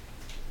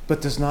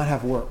but does not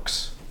have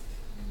works?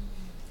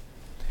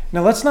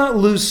 Now let's not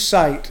lose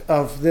sight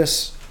of the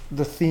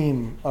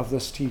theme of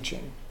this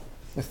teaching.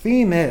 The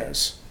theme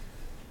is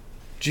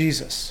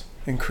Jesus,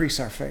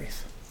 increase our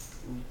faith.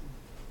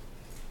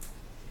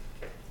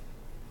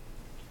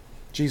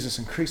 Jesus,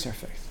 increase our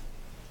faith.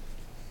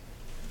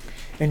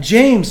 And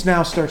James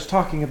now starts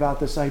talking about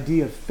this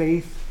idea of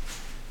faith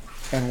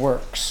and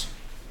works.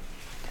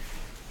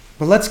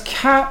 But let's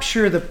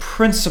capture the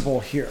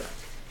principle here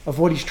of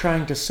what he's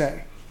trying to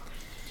say.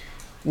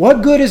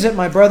 What good is it,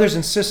 my brothers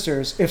and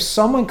sisters, if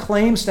someone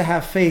claims to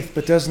have faith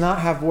but does not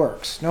have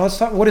works? Now let's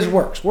talk, what is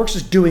works? Works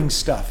is doing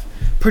stuff,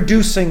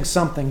 producing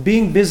something,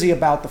 being busy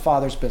about the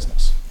Father's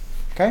business.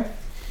 Okay?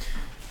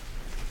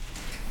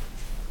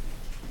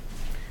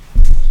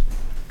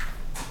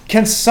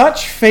 Can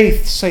such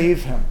faith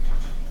save him?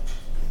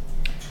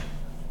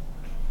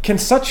 Can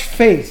such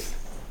faith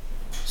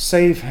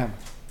save him?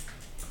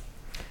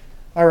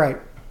 All right.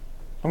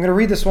 I'm going to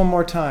read this one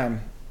more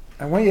time.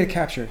 I want you to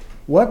capture it.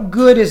 What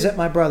good is it,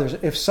 my brothers,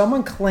 if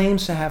someone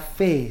claims to have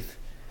faith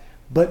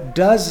but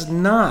does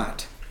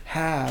not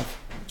have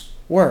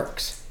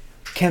works?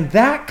 Can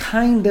that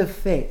kind of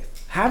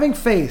faith, having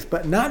faith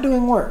but not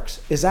doing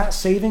works, is that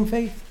saving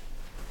faith?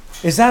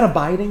 Is that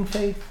abiding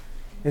faith?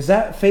 Is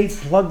that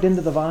faith plugged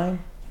into the vine?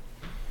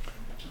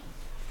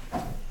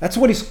 That's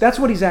what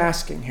he's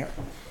asking here.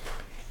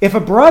 If a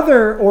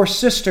brother or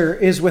sister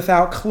is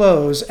without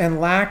clothes and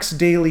lacks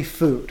daily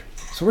food,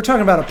 so we're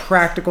talking about a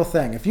practical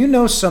thing. If you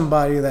know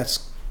somebody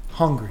that's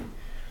hungry,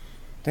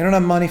 they don't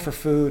have money for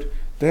food,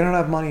 they don't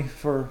have money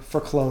for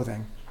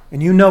clothing,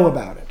 and you know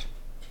about it.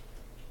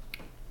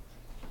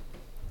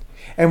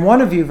 And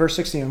one of you, verse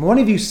 16, one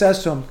of you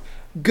says to him,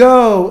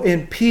 go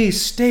in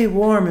peace, stay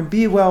warm, and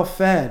be well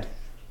fed.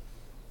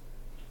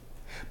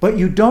 But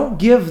you don't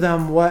give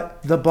them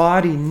what the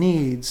body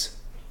needs,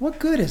 what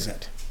good is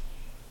it?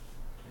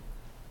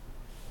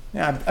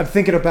 Yeah, I'm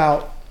thinking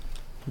about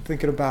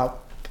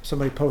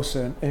somebody posts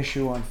an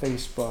issue on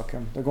Facebook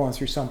and they're going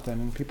through something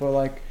and people are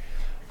like,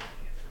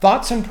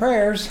 thoughts and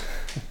prayers,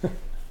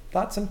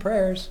 thoughts and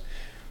prayers.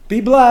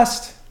 Be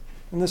blessed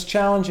in this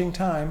challenging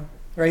time,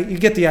 right? You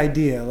get the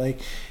idea. Like,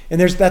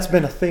 and that's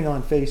been a thing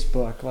on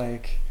Facebook.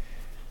 Like,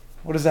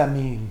 what does that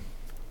mean?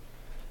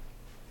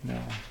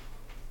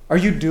 Are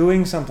you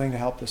doing something to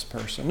help this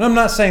person? And I'm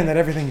not saying that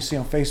everything you see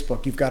on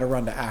Facebook you've got to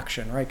run to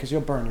action, right? Because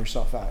you'll burn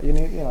yourself out. You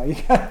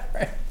got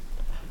right.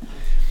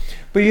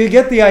 But you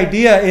get the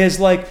idea is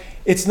like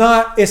it's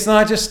not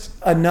just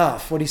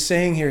enough. What he's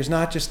saying here is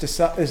not just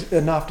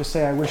enough to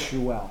say I wish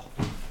you well.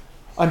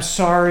 I'm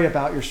sorry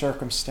about your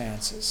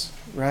circumstances,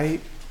 right?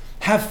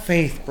 Have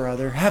faith,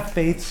 brother. Have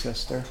faith,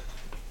 sister.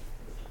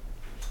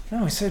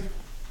 No, he said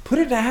put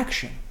it to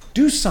action.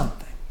 Do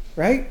something,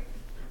 right?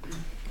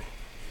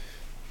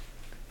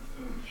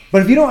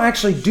 But if you don't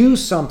actually do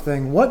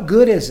something, what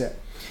good is it?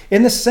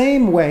 In the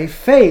same way,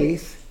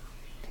 faith,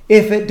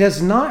 if it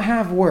does not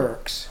have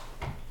works,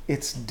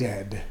 it's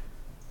dead.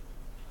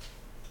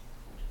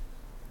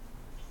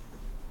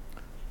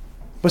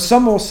 But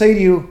someone will say to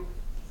you,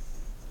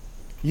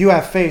 you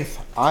have faith,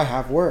 I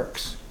have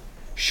works.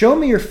 Show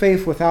me your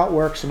faith without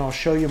works, and I'll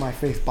show you my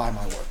faith by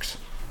my works.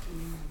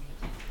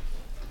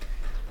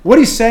 What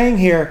he's saying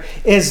here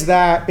is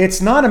that it's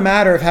not a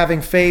matter of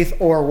having faith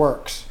or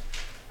works.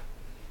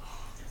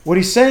 What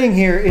he's saying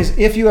here is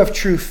if you have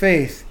true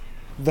faith,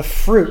 the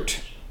fruit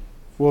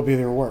will be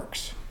their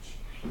works.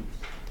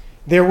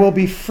 There will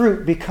be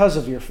fruit because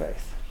of your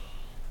faith.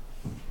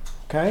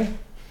 Okay?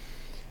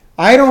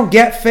 I don't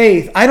get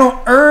faith. I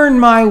don't earn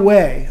my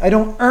way. I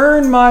don't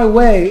earn my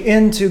way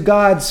into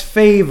God's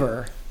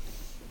favor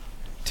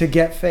to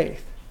get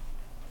faith.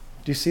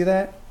 Do you see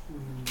that?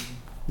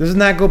 Doesn't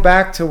that go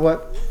back to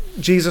what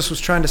Jesus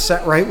was trying to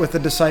set right with the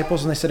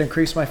disciples, and they said,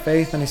 increase my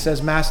faith? And he says,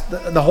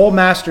 the whole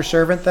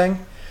master-servant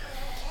thing.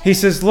 He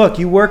says, look,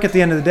 you work at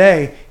the end of the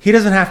day. He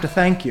doesn't have to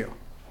thank you.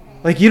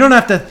 Like, you don't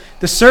have to,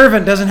 the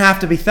servant doesn't have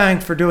to be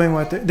thanked for doing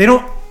what they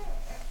don't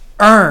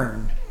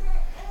earn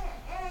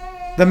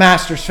the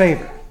master's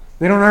favor.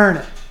 They don't earn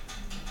it.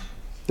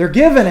 They're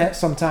given it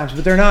sometimes,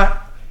 but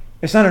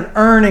it's not an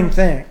earning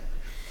thing.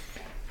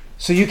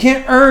 So you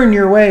can't earn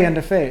your way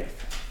into faith.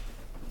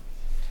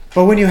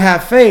 But when you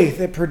have faith,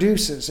 it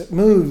produces, it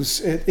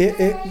moves,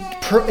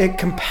 it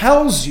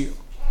compels you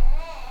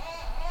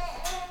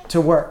to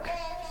work.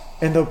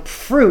 And the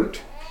fruit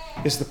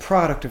is the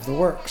product of the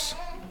works.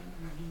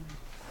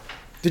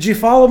 Did you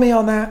follow me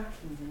on that?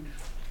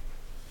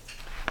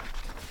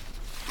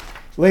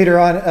 Later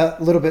on, a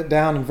little bit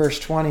down in verse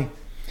 20,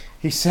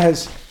 he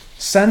says,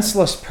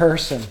 senseless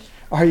person,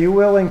 are you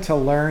willing to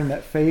learn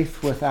that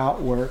faith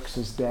without works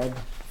is dead?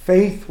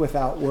 Faith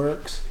without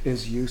works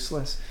is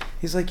useless.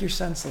 He's like, you're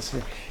senseless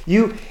here.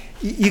 You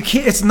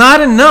can't, it's not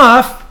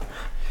enough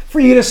for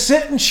you to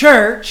sit in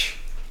church.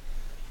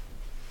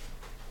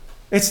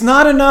 It's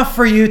not enough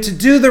for you to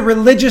do the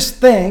religious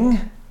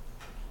thing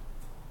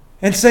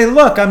and say,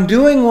 look, I'm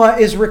doing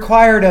what is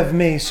required of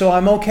me, so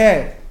I'm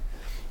okay.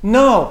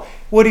 No,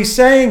 what he's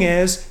saying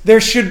is there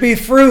should be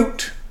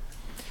fruit.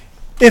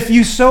 If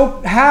you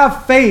so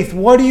have faith,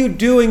 what are you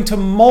doing to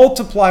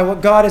multiply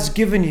what God has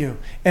given you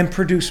and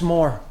produce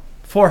more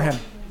for Him?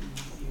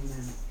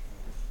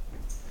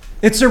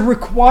 It's a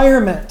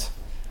requirement.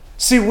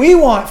 See, we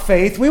want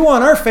faith. We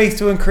want our faith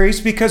to increase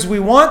because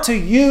we want to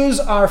use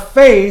our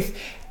faith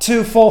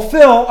to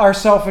fulfill our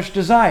selfish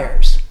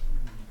desires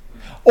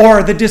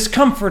or the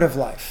discomfort of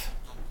life.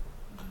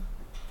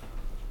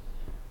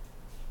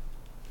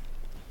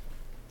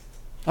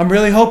 I'm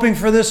really hoping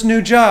for this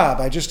new job.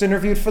 I just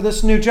interviewed for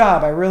this new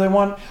job. I really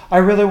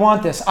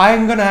want this.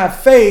 I'm going to have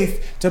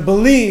faith to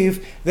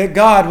believe that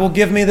God will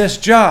give me this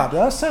job.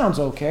 That sounds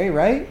okay,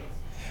 right?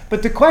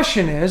 But the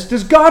question is,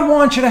 does God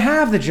want you to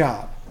have the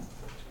job?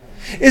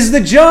 Is the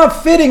job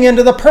fitting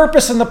into the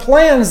purpose and the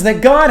plans that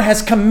God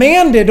has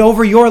commanded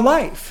over your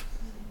life?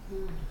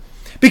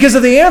 Because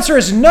if the answer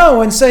is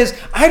no and says,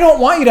 I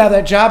don't want you to have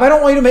that job, I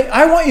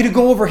want you to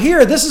go over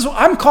here.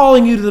 I'm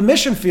calling you to the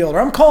mission field, or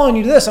I'm calling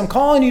you to this, I'm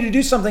calling you to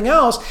do something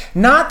else,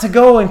 not to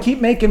go and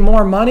keep making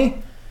more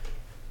money.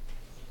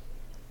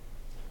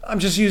 I'm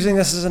just using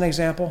this as an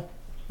example,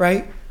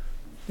 right?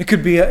 It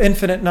could be an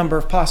infinite number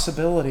of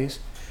possibilities.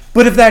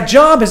 But if that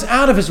job is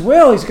out of His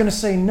will, He's going to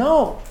say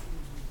no.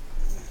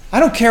 I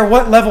don't care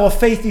what level of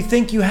faith you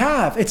think you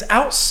have. It's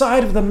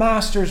outside of the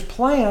Master's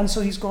plan,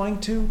 so He's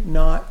going to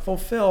not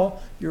fulfill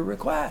your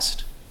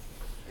request.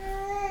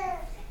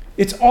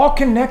 It's all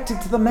connected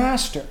to the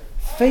Master.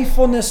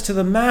 Faithfulness to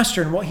the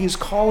Master and what He's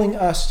calling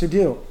us to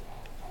do.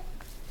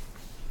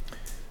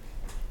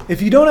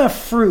 If you don't have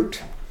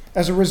fruit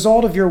as a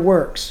result of your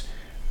works,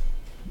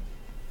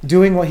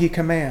 doing what He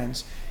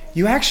commands,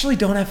 you actually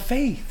don't have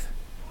faith.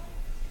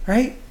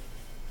 Right?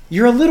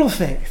 You're a little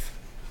faith.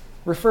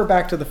 Refer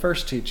back to the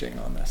first teaching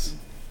on this,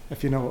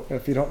 if you don't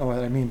know what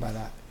I mean by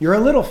that. You're a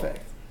little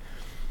faith.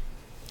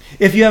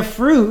 If you have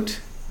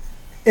fruit,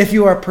 if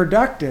you are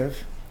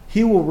productive,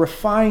 He will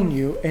refine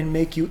you and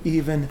make you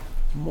even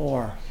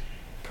more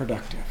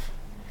productive.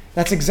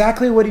 That's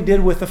exactly what He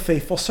did with the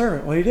faithful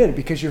servant. What He did,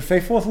 because you're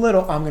faithful with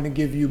little, I'm going to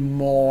give you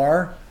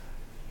more.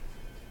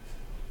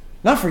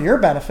 Not for your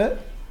benefit,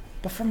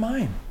 but for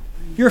mine.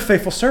 You're a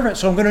faithful servant,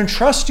 so I'm going to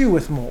entrust you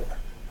with more.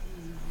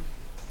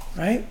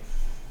 Right?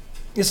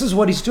 This is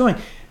what He's doing.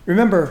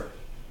 Remember,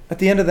 at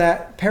the end of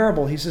that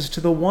parable, He says,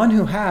 to the one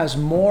who has,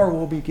 more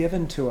will be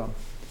given to him.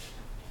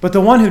 But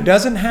the one who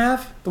doesn't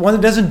have, the one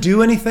that doesn't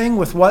do anything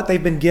with what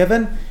they've been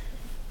given,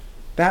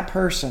 that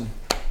person,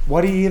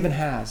 what he even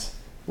has,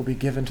 will be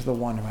given to the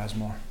one who has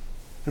more.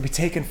 It'll be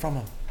taken from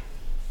him.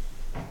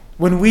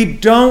 When we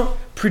don't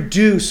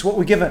produce what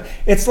we give it,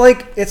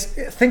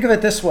 think of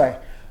it this way.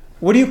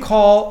 What do you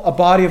call a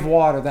body of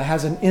water that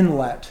has an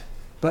inlet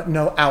but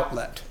no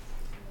outlet?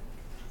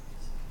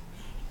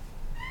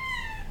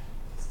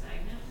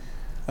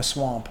 A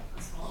swamp.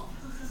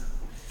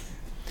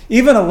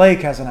 Even a lake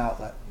has an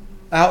outlet.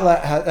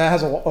 That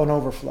has an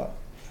overflow.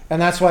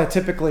 And that's why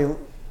typically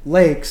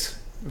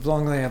lakes, as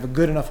long as they have a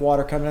good enough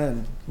water coming in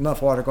and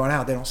enough water going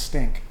out, they don't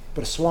stink.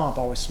 But a swamp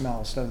always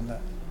smells, doesn't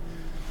it?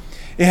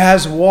 It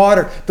has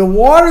water. The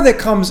water that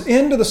comes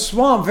into the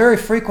swamp very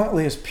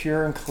frequently is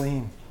pure and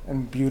clean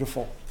and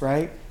beautiful,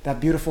 right? That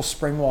beautiful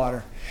spring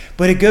water.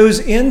 But it goes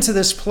into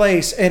this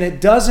place and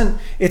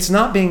it's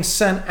not being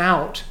sent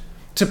out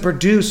to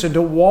produce and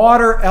to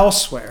water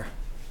elsewhere.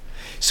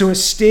 So it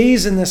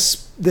stays in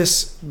this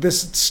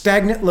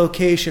stagnant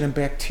location and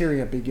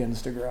bacteria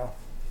begins to grow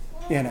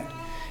in it.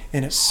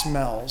 And it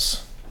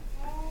smells.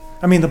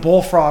 I mean, the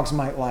bullfrogs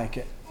might like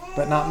it,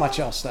 but not much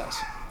else does.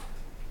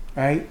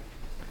 Right?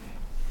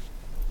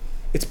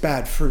 It's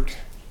bad fruit.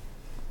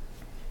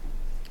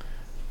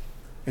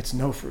 It's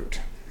no fruit.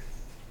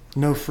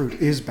 No fruit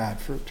is bad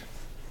fruit.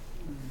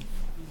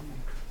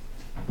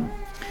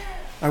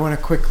 I want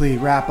to quickly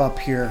wrap up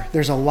here.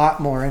 There's a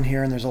lot more in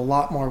here, and there's a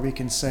lot more we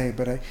can say,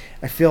 but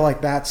I feel like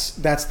that's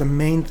the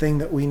main thing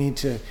that we need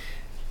to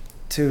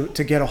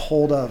get a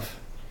hold of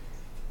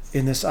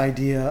in this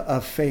idea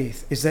of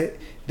faith, is that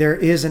there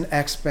is an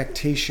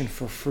expectation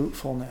for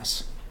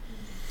fruitfulness.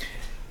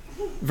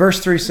 Verse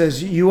 3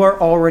 says, "You are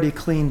already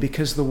clean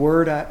because of the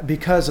word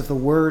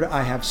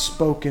I have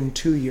spoken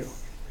to you."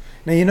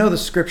 Now, you know the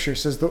scripture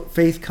says that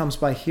faith comes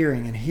by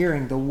hearing, and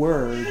hearing the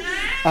word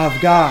of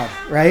God,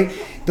 right?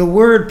 The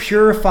word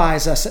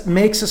purifies us. It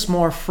makes us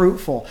more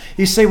fruitful.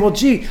 You say, well,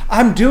 gee,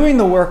 I'm doing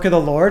the work of the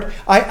Lord.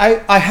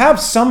 I have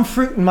some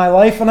fruit in my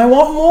life and I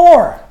want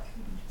more.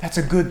 That's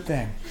a good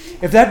thing.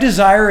 If that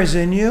desire is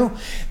in you,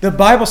 the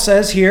Bible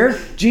says here,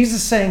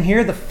 Jesus is saying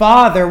here, the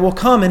Father will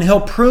come and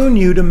he'll prune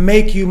you to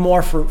make you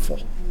more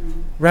fruitful,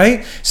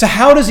 right? So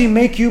how does he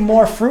make you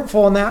more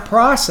fruitful in that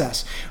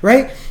process,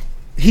 right?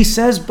 He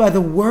says by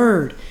the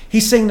word.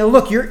 He's saying, now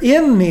look, you're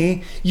in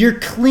me, you're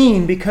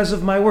clean because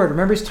of my word.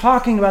 Remember, he's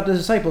talking about the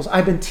disciples.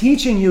 I've been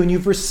teaching you and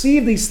you've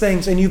received these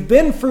things and you've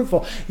been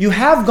fruitful. You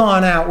have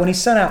gone out when he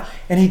sent out.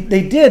 And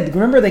they did.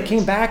 Remember, they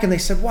came back and they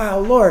said, wow,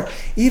 Lord,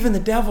 even the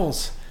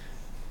devils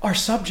are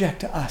subject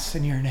to us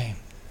in your name.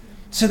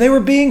 So they were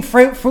being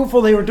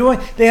fruitful. They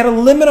had a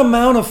limited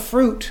amount of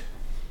fruit,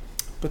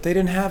 but they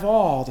didn't have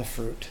all the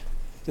fruit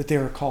that they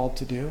were called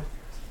to do,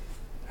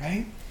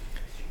 right?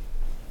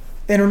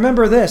 And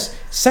remember this,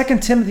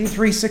 2 Timothy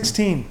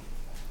 3:16.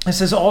 It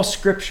says all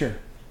scripture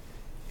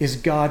is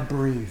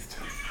God-breathed.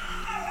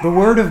 The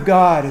word of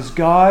God is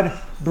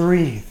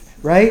God-breathed,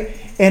 right?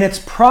 And it's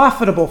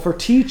profitable for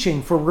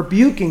teaching, for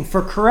rebuking,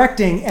 for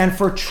correcting, and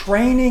for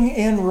training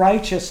in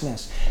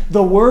righteousness.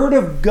 The word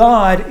of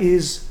God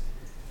is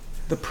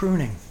the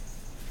pruning.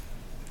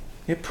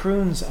 It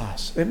prunes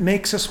us. It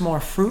makes us more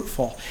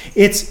fruitful.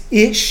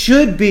 It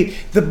should be.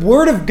 The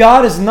word of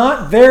God is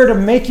not there to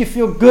make you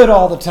feel good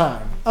all the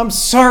time. I'm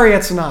sorry,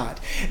 it's not.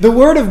 The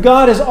word of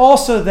God is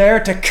also there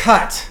to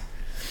cut.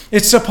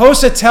 It's supposed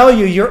to tell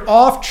you you're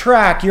off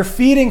track. You're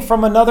feeding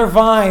from another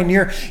vine.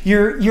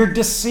 You're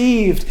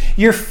deceived.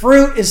 Your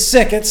fruit is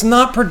sick. It's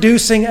not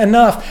producing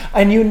enough.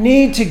 And you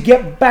need to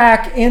get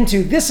back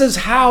into, this is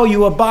how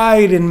you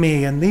abide in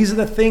me. And these are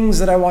the things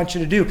that I want you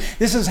to do.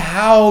 This is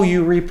how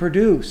you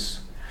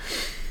reproduce.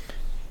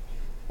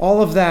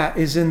 All of that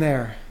is in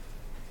there.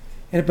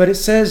 But it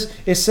says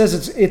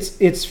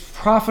it's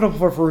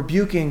profitable for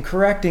rebuking,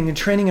 correcting, and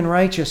training in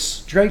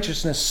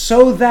righteousness,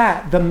 so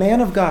that the man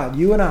of God,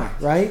 you and I,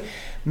 right,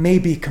 may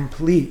be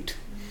complete,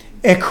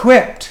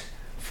 equipped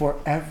for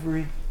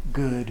every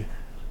good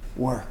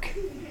work.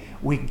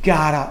 We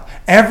gotta,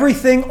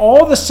 everything,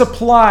 all the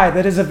supply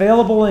that is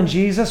available in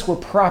Jesus, we're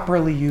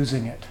properly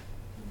using it.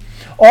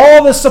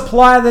 All the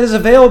supply that is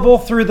available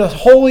through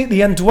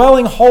the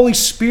indwelling Holy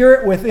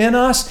Spirit within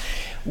us,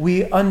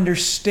 we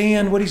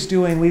understand what he's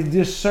doing. We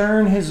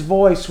discern his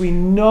voice. We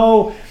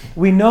know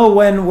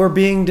when we're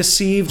being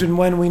deceived and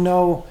when we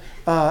know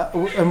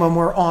and when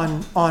we're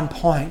on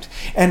point.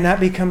 And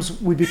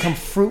we become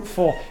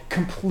fruitful,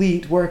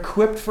 complete. We're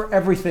equipped for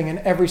everything in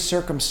every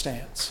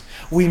circumstance.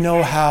 We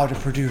know how to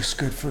produce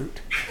good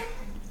fruit.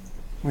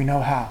 We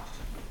know how.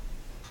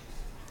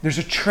 There's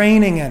a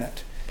training in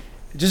it.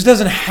 It just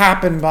doesn't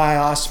happen by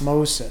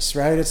osmosis,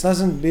 right? It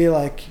doesn't be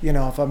like,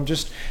 if I'm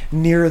just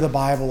near the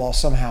Bible, I'll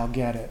somehow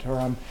get it. Or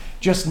I'm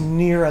just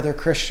near other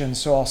Christians,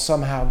 so I'll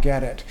somehow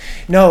get it.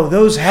 No,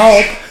 those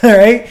help,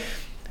 right?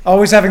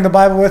 Always having the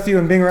Bible with you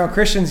and being around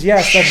Christians,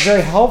 yes, that's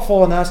very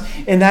helpful in us.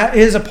 And that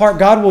is a part,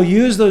 God will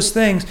use those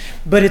things,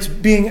 but it's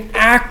being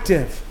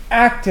actively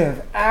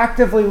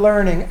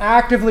learning,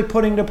 actively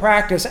putting to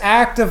practice,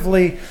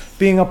 actively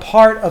being a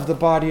part of the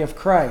body of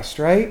Christ,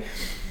 right?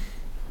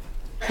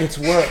 It's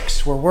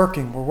works. We're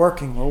working.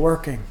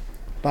 The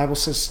Bible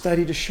says,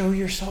 study to show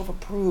yourself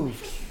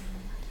approved.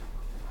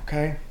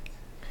 Okay?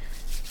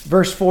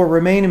 Verse 4,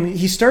 remain in me.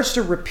 He starts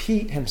to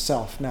repeat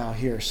himself now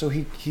here. So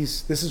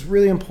this is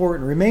really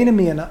important. Remain in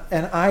me and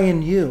I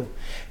in you.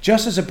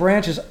 Just as a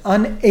branch is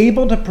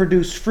unable to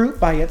produce fruit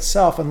by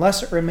itself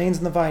unless it remains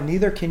in the vine,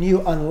 neither can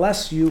you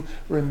unless you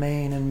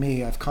remain in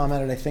me. I've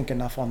commented, I think,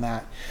 enough on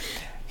that.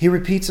 He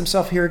repeats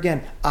himself here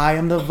again. I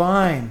am the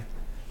vine.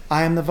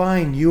 I am the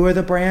vine, you are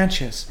the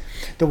branches.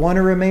 The one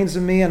who remains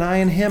in me and I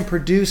in him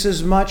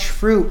produces much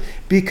fruit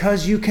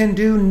because you can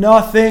do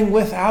nothing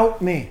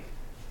without me.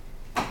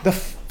 The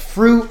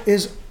fruit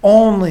is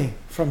only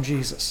from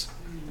Jesus,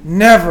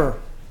 never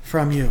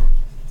from you.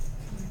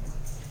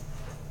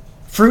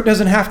 Fruit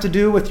doesn't have to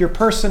do with your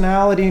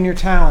personality and your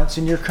talents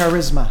and your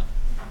charisma.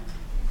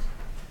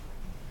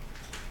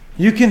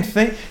 You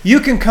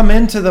can come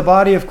into the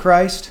body of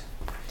Christ.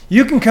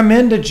 You can come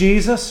into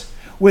Jesus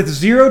with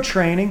zero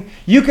training.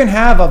 You can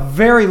have a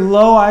very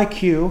low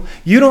IQ.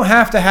 You don't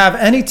have to have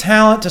any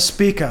talent to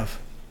speak of.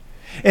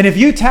 And if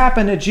you tap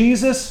into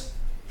Jesus,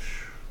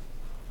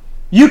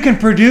 you can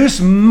produce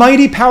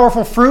mighty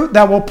powerful fruit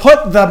that will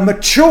put the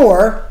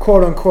mature,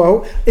 quote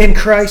unquote, in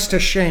Christ to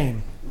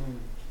shame.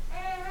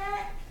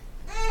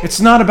 It's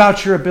not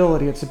about your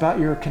ability. It's about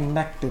your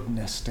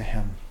connectedness to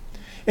him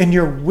and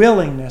your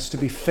willingness to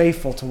be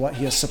faithful to what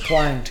he is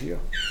supplying to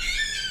you.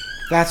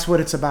 That's what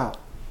it's about.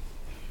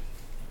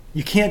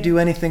 You can't do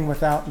anything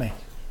without me.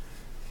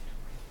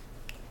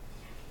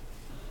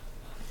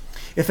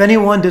 If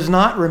anyone does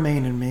not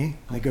remain in me,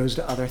 and it goes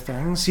to other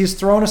things, he is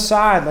thrown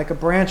aside like a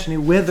branch and he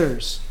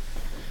withers.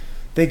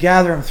 They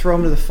gather him, throw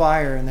him to the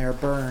fire, and they are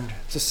burned.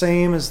 It's the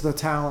same as the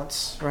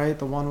talents, right?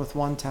 The one with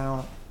one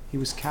talent. He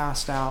was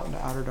cast out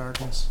into outer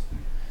darkness.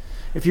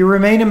 If you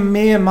remain in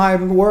me and my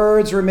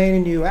words remain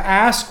in you,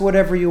 ask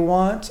whatever you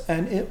want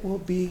and it will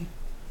be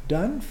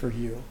done for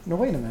you. No,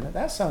 wait a minute.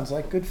 That sounds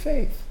like good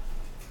faith.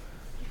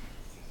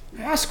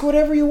 Ask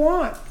whatever you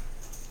want.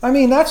 I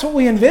mean, that's what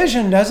we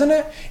envision, doesn't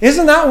it?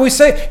 Isn't that what we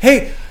say?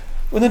 Hey,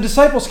 when the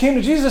disciples came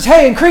to Jesus,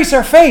 hey, increase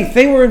our faith.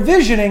 They were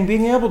envisioning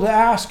being able to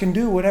ask and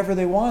do whatever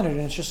they wanted,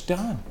 and it's just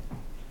done.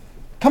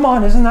 Come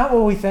on, isn't that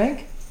what we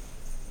think?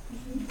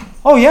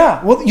 Oh,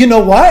 yeah. Well, you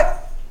know what?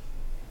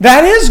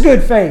 That is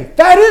good faith.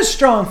 That is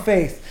strong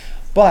faith.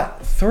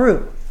 But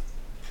through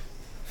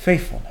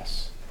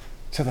faithfulness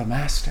to the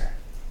Master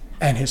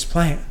and His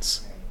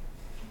plans.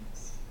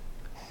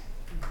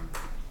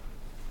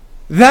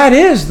 That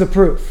is the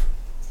proof.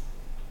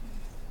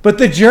 But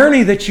the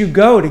journey that you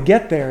go to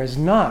get there is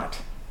not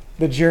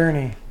the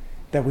journey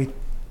that we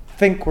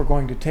think we're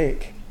going to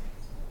take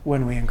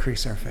when we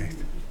increase our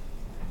faith.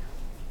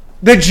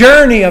 The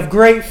journey of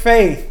great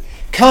faith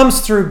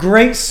comes through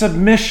great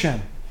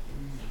submission.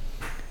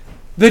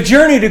 The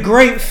journey to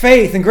great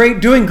faith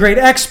and doing great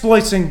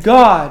exploits in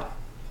God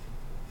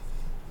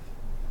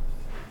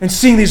and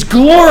seeing these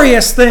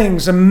glorious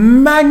things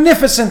and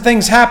magnificent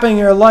things happening in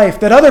your life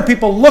that other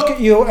people look at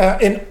you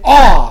in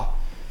awe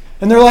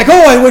and they're like,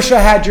 oh, I wish I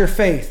had your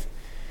faith.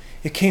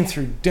 It came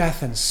through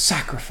death and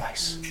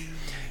sacrifice.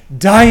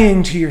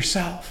 Dying to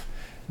yourself.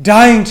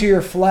 Dying to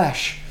your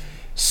flesh.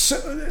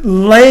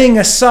 Laying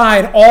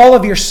aside all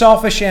of your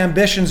selfish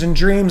ambitions and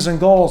dreams and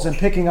goals and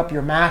picking up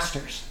your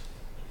Master's.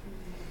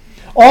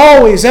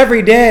 Always,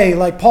 every day,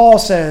 like Paul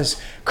says,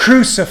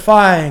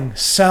 crucifying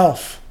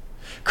self.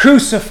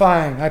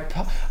 Crucifying.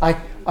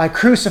 I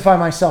crucify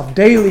myself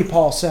daily,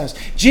 Paul says.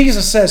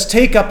 Jesus says,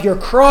 take up your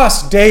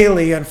cross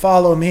daily and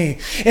follow me.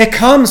 It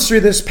comes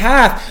through this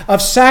path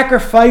of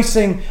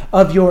sacrificing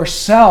of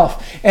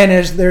yourself.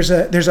 And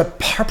there's a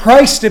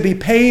price to be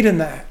paid in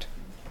that.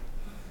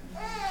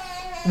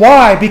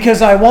 Why?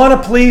 Because I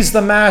want to please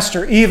the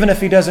Master, even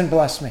if He doesn't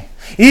bless me.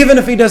 Even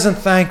if He doesn't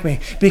thank me.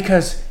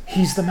 Because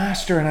He's the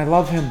Master and I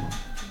love Him.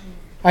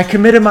 I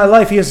committed my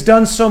life. He has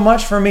done so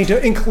much for me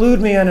to include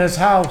me in His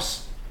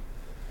house.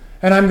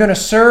 And I'm going to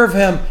serve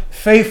Him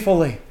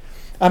faithfully.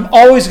 I'm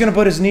always going to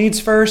put His needs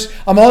first.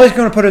 I'm always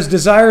going to put His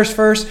desires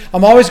first.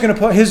 I'm always going to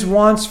put His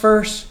wants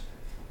first.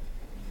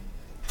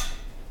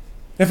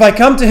 If I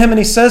come to Him and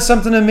He says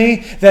something to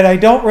me that I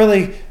don't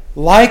really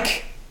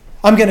like,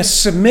 I'm going to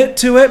submit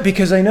to it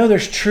because I know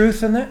there's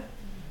truth in it.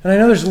 And I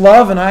know there's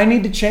love and I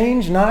need to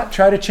change, not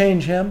try to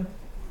change Him.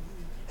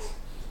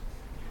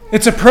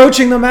 It's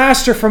approaching the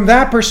Master from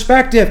that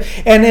perspective.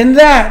 And in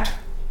that,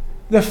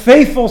 the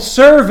faithful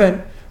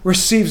servant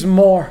receives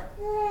more.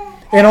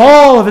 And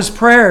all of his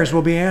prayers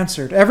will be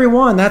answered. Every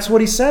one. That's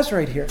what he says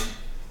right here.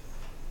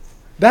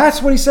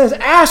 That's what he says.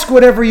 Ask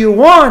whatever you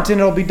want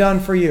and it'll be done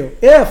for you.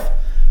 If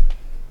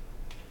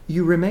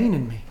you remain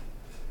in me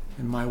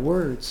and my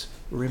words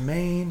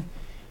remain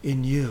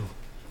in you.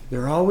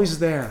 They're always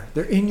there.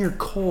 They're in your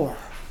core.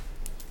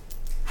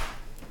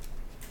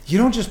 You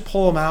don't just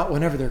pull them out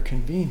whenever they're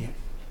convenient.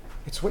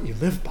 It's what you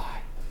live by.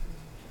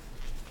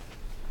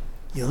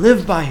 You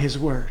live by His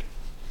word.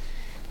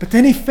 But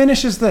then he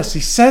finishes this. He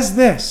says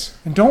this,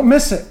 and don't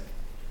miss it.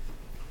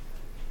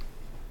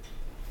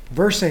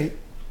 Verse 8,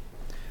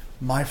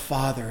 my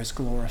Father is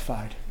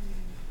glorified.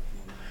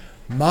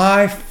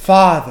 My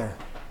Father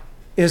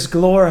is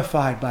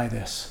glorified by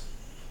this,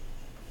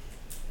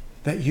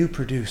 that you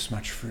produce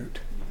much fruit.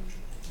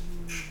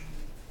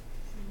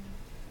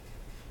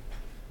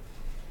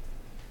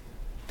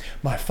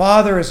 My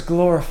Father is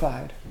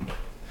glorified.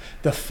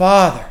 The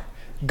Father,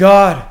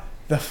 God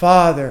the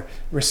Father,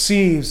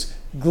 receives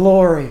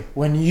glory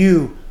when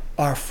you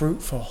are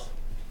fruitful.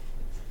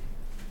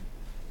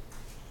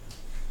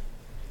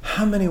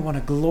 How many want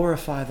to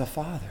glorify the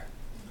Father?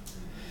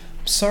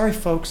 I'm sorry,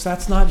 folks,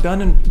 that's not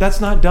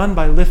done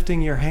by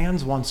lifting your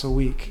hands once a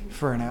week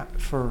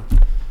for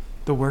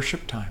the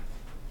worship time.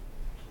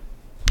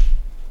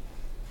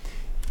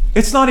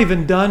 It's not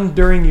even done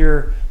during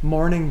your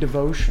morning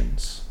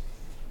devotions.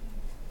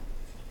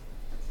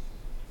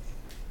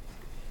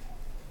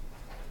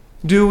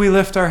 Do we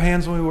lift our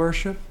hands when we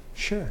worship?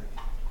 Sure,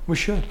 we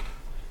should.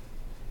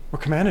 We're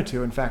commanded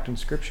to, in fact, in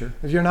Scripture.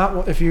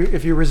 If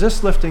you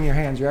resist lifting your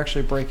hands, you're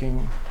actually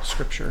breaking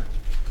Scripture.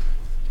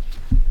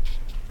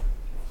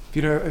 If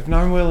you're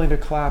not willing to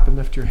clap and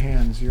lift your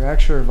hands, you're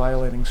actually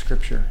violating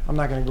Scripture. I'm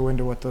not going to go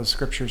into what those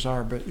Scriptures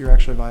are, but you're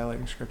actually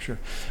violating Scripture.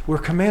 We're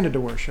commanded to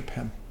worship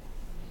Him.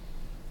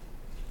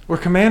 We're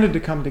commanded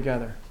to come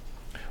together.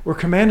 We're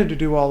commanded to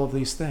do all of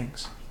these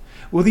things.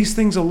 Will these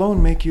things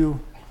alone make you...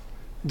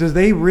 Do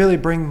they really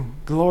bring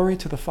glory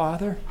to the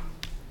Father?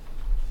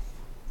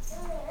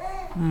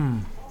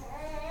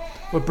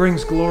 What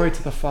brings glory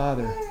to the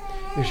Father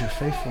is your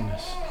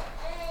faithfulness.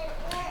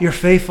 Your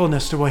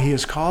faithfulness to what He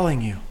is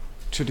calling you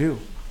to do.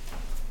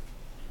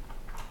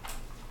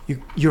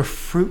 Your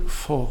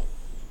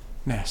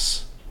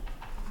fruitfulness.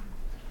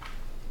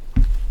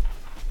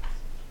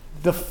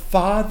 The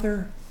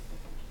Father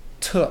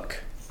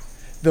took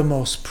the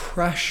most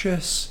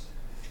precious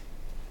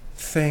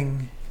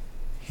thing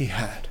he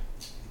had.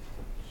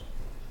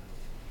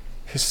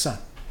 His son.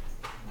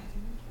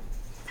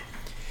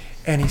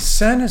 And he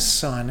sent his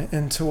son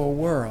into a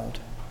world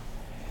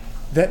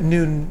that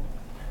knew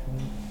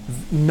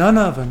none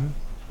of him,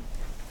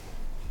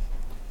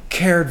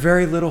 cared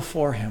very little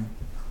for him,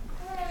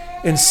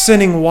 and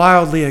sinning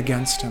wildly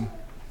against him.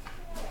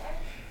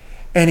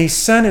 And he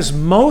sent his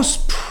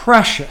most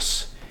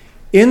precious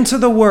into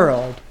the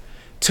world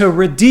to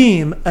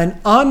redeem an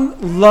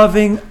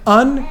unloving,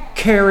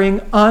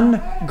 uncaring,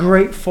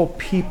 ungrateful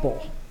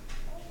people,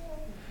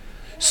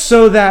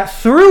 so that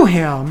through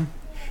him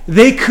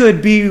they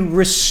could be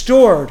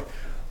restored,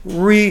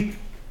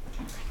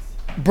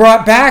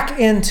 brought back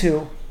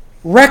into,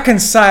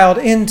 reconciled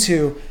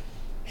into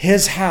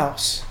his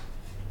house,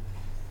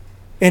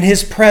 in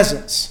his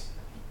presence.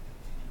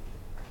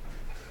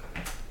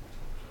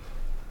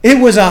 It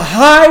was a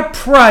high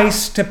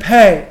price to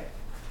pay.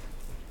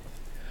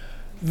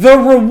 The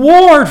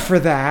reward for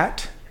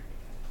that,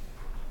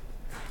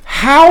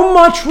 how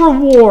much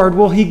reward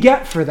will he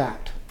get for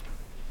that?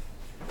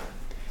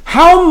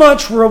 How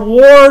much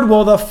reward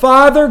will the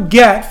Father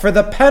get for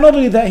the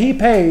penalty that he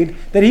paid,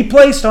 that he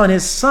placed on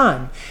his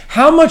Son?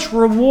 How much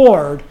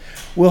reward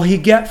will he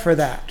get for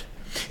that?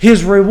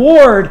 His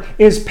reward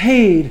is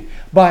paid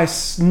by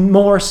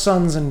more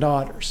sons and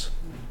daughters.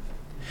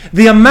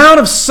 The amount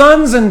of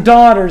sons and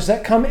daughters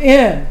that come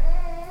in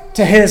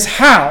to his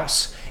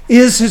house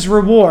is his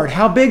reward.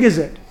 How big is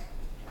it?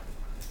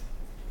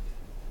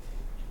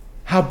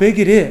 How big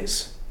it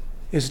is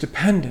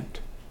dependent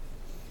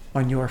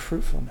on your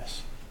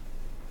fruitfulness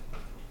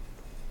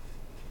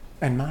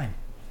and mine.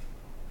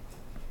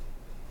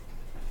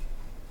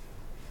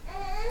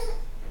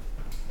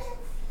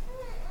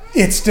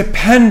 It's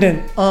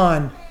dependent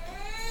on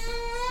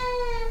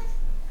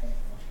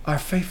our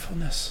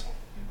faithfulness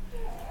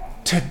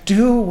to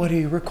do what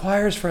he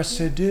requires for us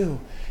to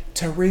do,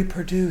 to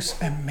reproduce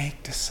and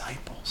make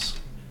disciples,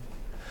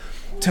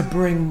 to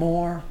bring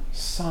more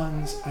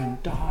sons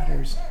and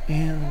daughters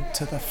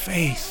into the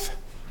faith.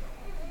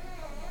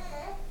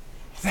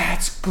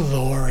 That's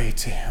glory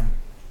to him.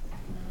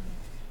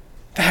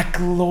 That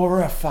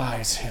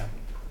glorifies him.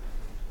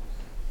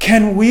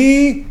 Can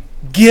we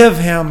give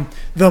him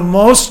the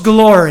most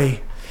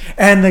glory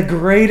and the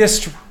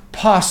greatest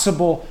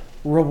possible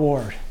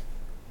reward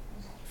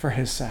for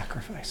his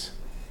sacrifice?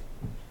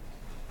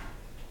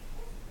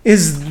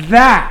 Is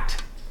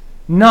that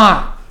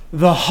not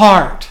the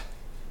heart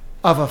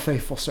of a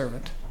faithful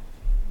servant?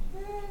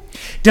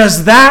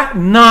 Does that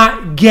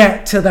not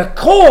get to the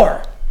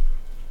core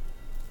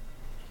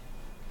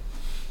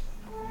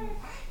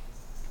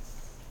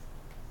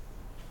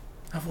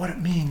of what it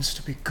means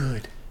to be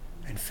good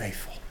and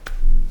faithful?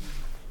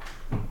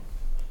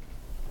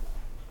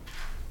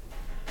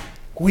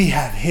 We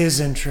have his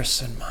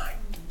interests in mind.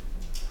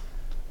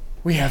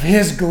 We have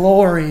his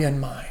glory in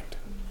mind,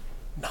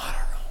 not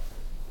our own.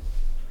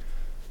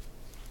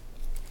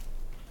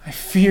 I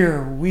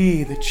fear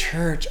we, the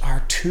church,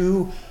 are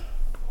too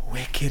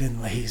wicked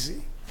and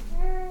lazy.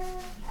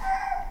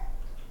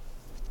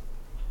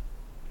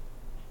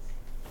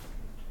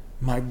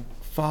 My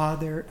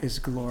Father is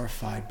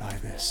glorified by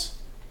this,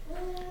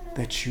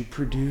 that you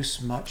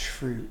produce much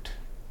fruit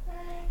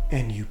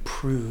and you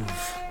prove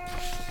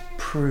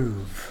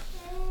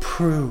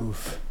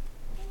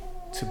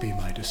to be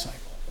my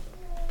disciple.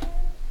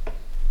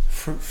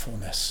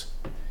 Fruitfulness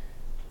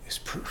is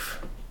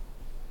proof.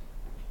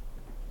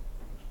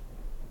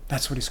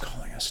 That's what he's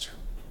calling us to.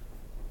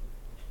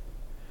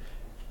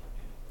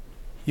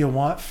 You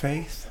want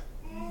faith?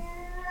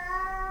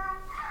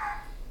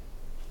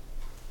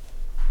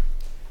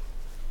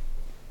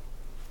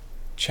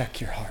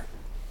 Check your heart.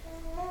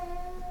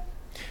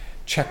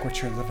 Check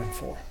what you're living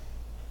for.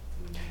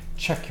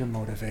 Check your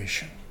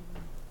motivation.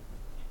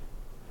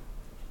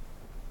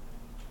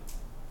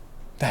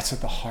 That's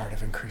at the heart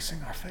of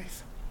increasing our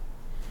faith.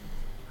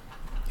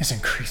 Is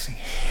increasing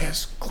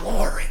his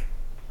glory.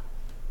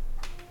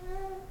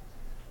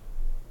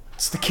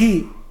 It's the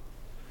key.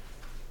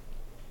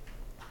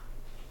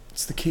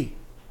 It's the key.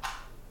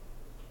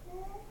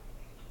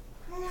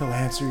 He'll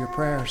answer your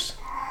prayers.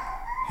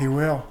 He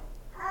will.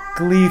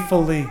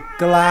 Gleefully,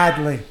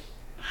 gladly,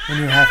 when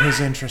you have his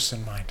interests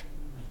in mind.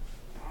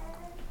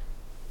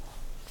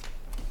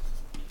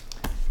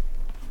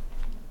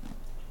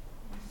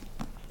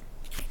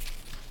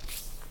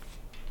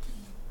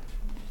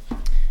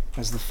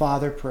 As the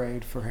Father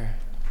prayed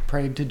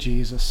to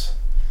Jesus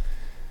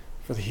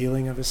for the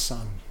healing of his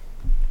Son,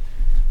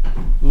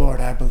 Lord,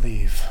 I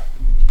believe.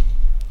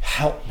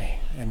 Help me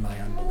in my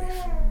unbelief.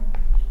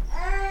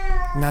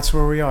 And that's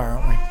where we are,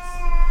 aren't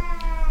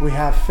we? We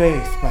have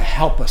faith, but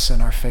help us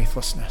in our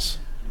faithlessness.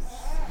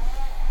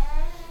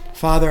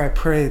 Father, I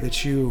pray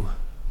that you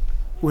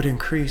would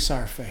increase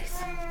our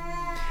faith.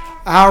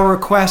 Our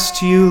request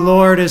to you,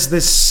 Lord, is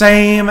the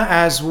same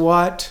as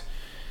what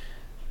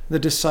the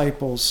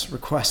disciples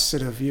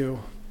requested of you,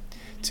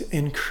 to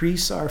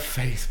increase our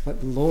faith.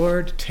 But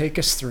Lord, take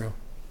us through.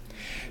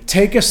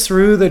 Take us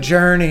through the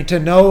journey to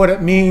know what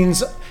it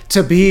means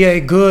to be a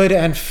good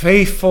and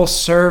faithful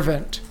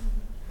servant,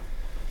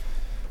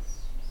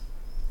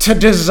 to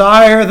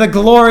desire the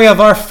glory of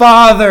our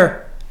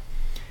Father,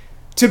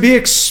 to be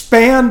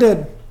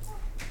expanded,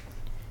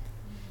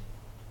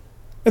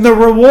 and the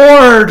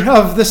reward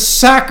of the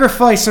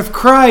sacrifice of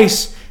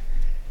Christ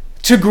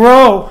to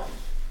grow.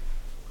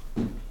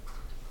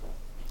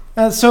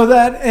 And so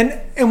that,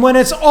 and when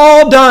it's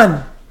all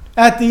done,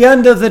 at the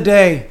end of the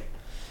day,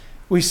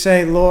 we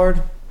say,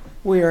 Lord,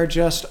 we are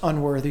just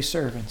unworthy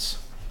servants,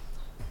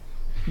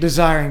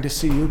 desiring to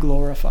see you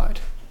glorified.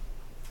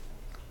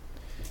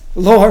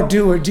 Lord,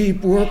 do a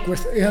deep work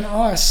within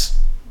us.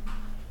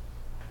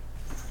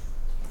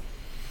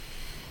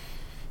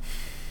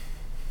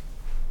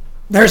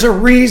 There's a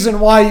reason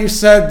why you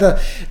said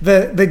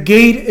the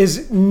gate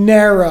is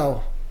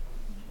narrow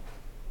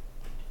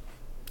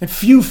and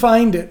few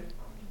find it.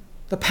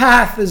 The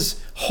path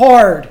is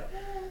hard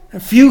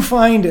and few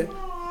find it.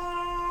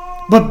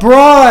 But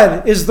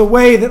broad is the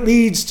way that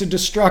leads to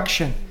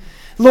destruction.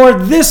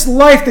 Lord, this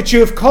life that you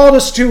have called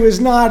us to is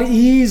not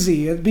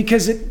easy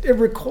because it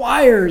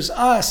requires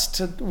us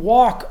to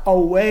walk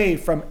away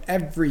from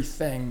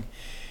everything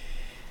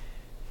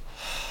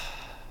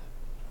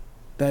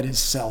that is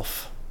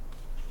self,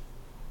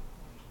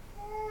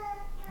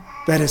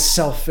 that is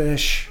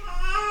selfish.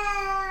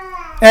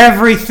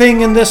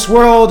 Everything in this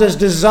world is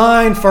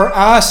designed for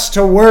us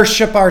to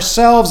worship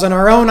ourselves and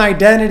our own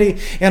identity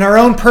and our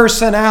own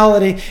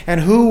personality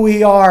and who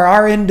we are,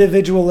 our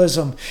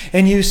individualism.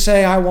 And you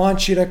say, I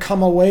want you to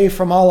come away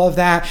from all of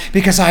that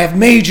because I have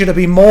made you to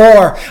be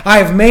more. I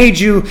have made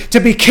you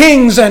to be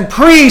kings and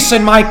priests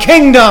in my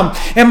kingdom.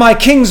 And my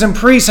kings and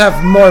priests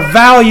have more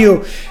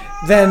value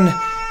than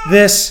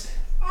this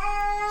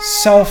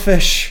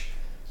selfish,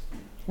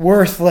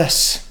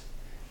 worthless,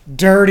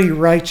 dirty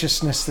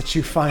righteousness that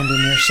you find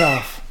in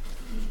yourself.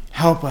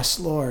 Help us,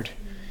 Lord,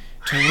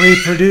 to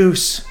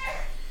reproduce.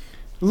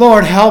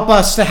 Lord, help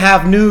us to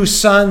have new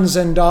sons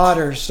and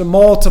daughters, to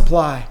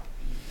multiply.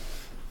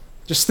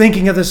 Just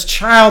thinking of this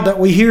child that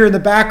we hear in the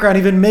background,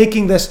 even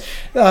making this,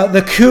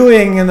 the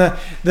cooing and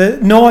the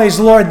noise.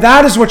 Lord,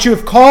 that is what you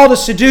have called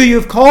us to do. You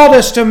have called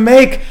us to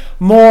make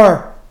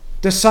more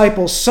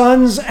disciples,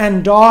 sons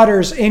and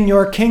daughters in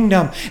your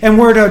kingdom. And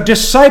we're to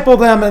disciple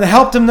them and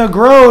help them to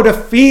grow, to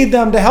feed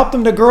them, to help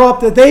them to grow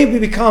up, that they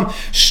become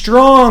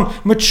strong,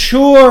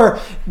 mature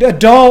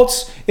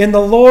adults in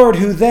the Lord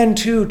who then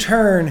too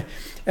turn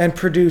and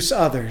produce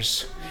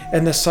others.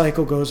 And the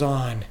cycle goes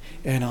on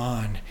and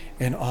on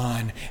and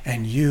on.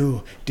 And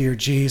you, dear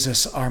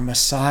Jesus, our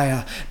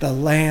Messiah, the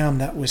Lamb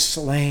that was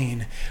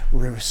slain,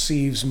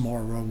 receives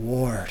more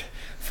reward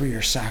for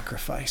your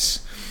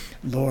sacrifice.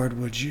 Lord,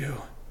 would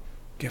you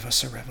give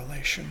us a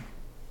revelation,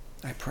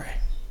 I pray.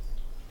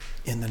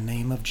 In the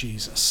name of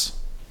Jesus.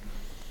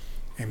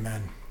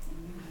 Amen.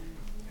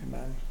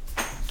 Amen.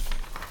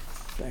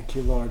 Thank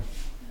you, Lord.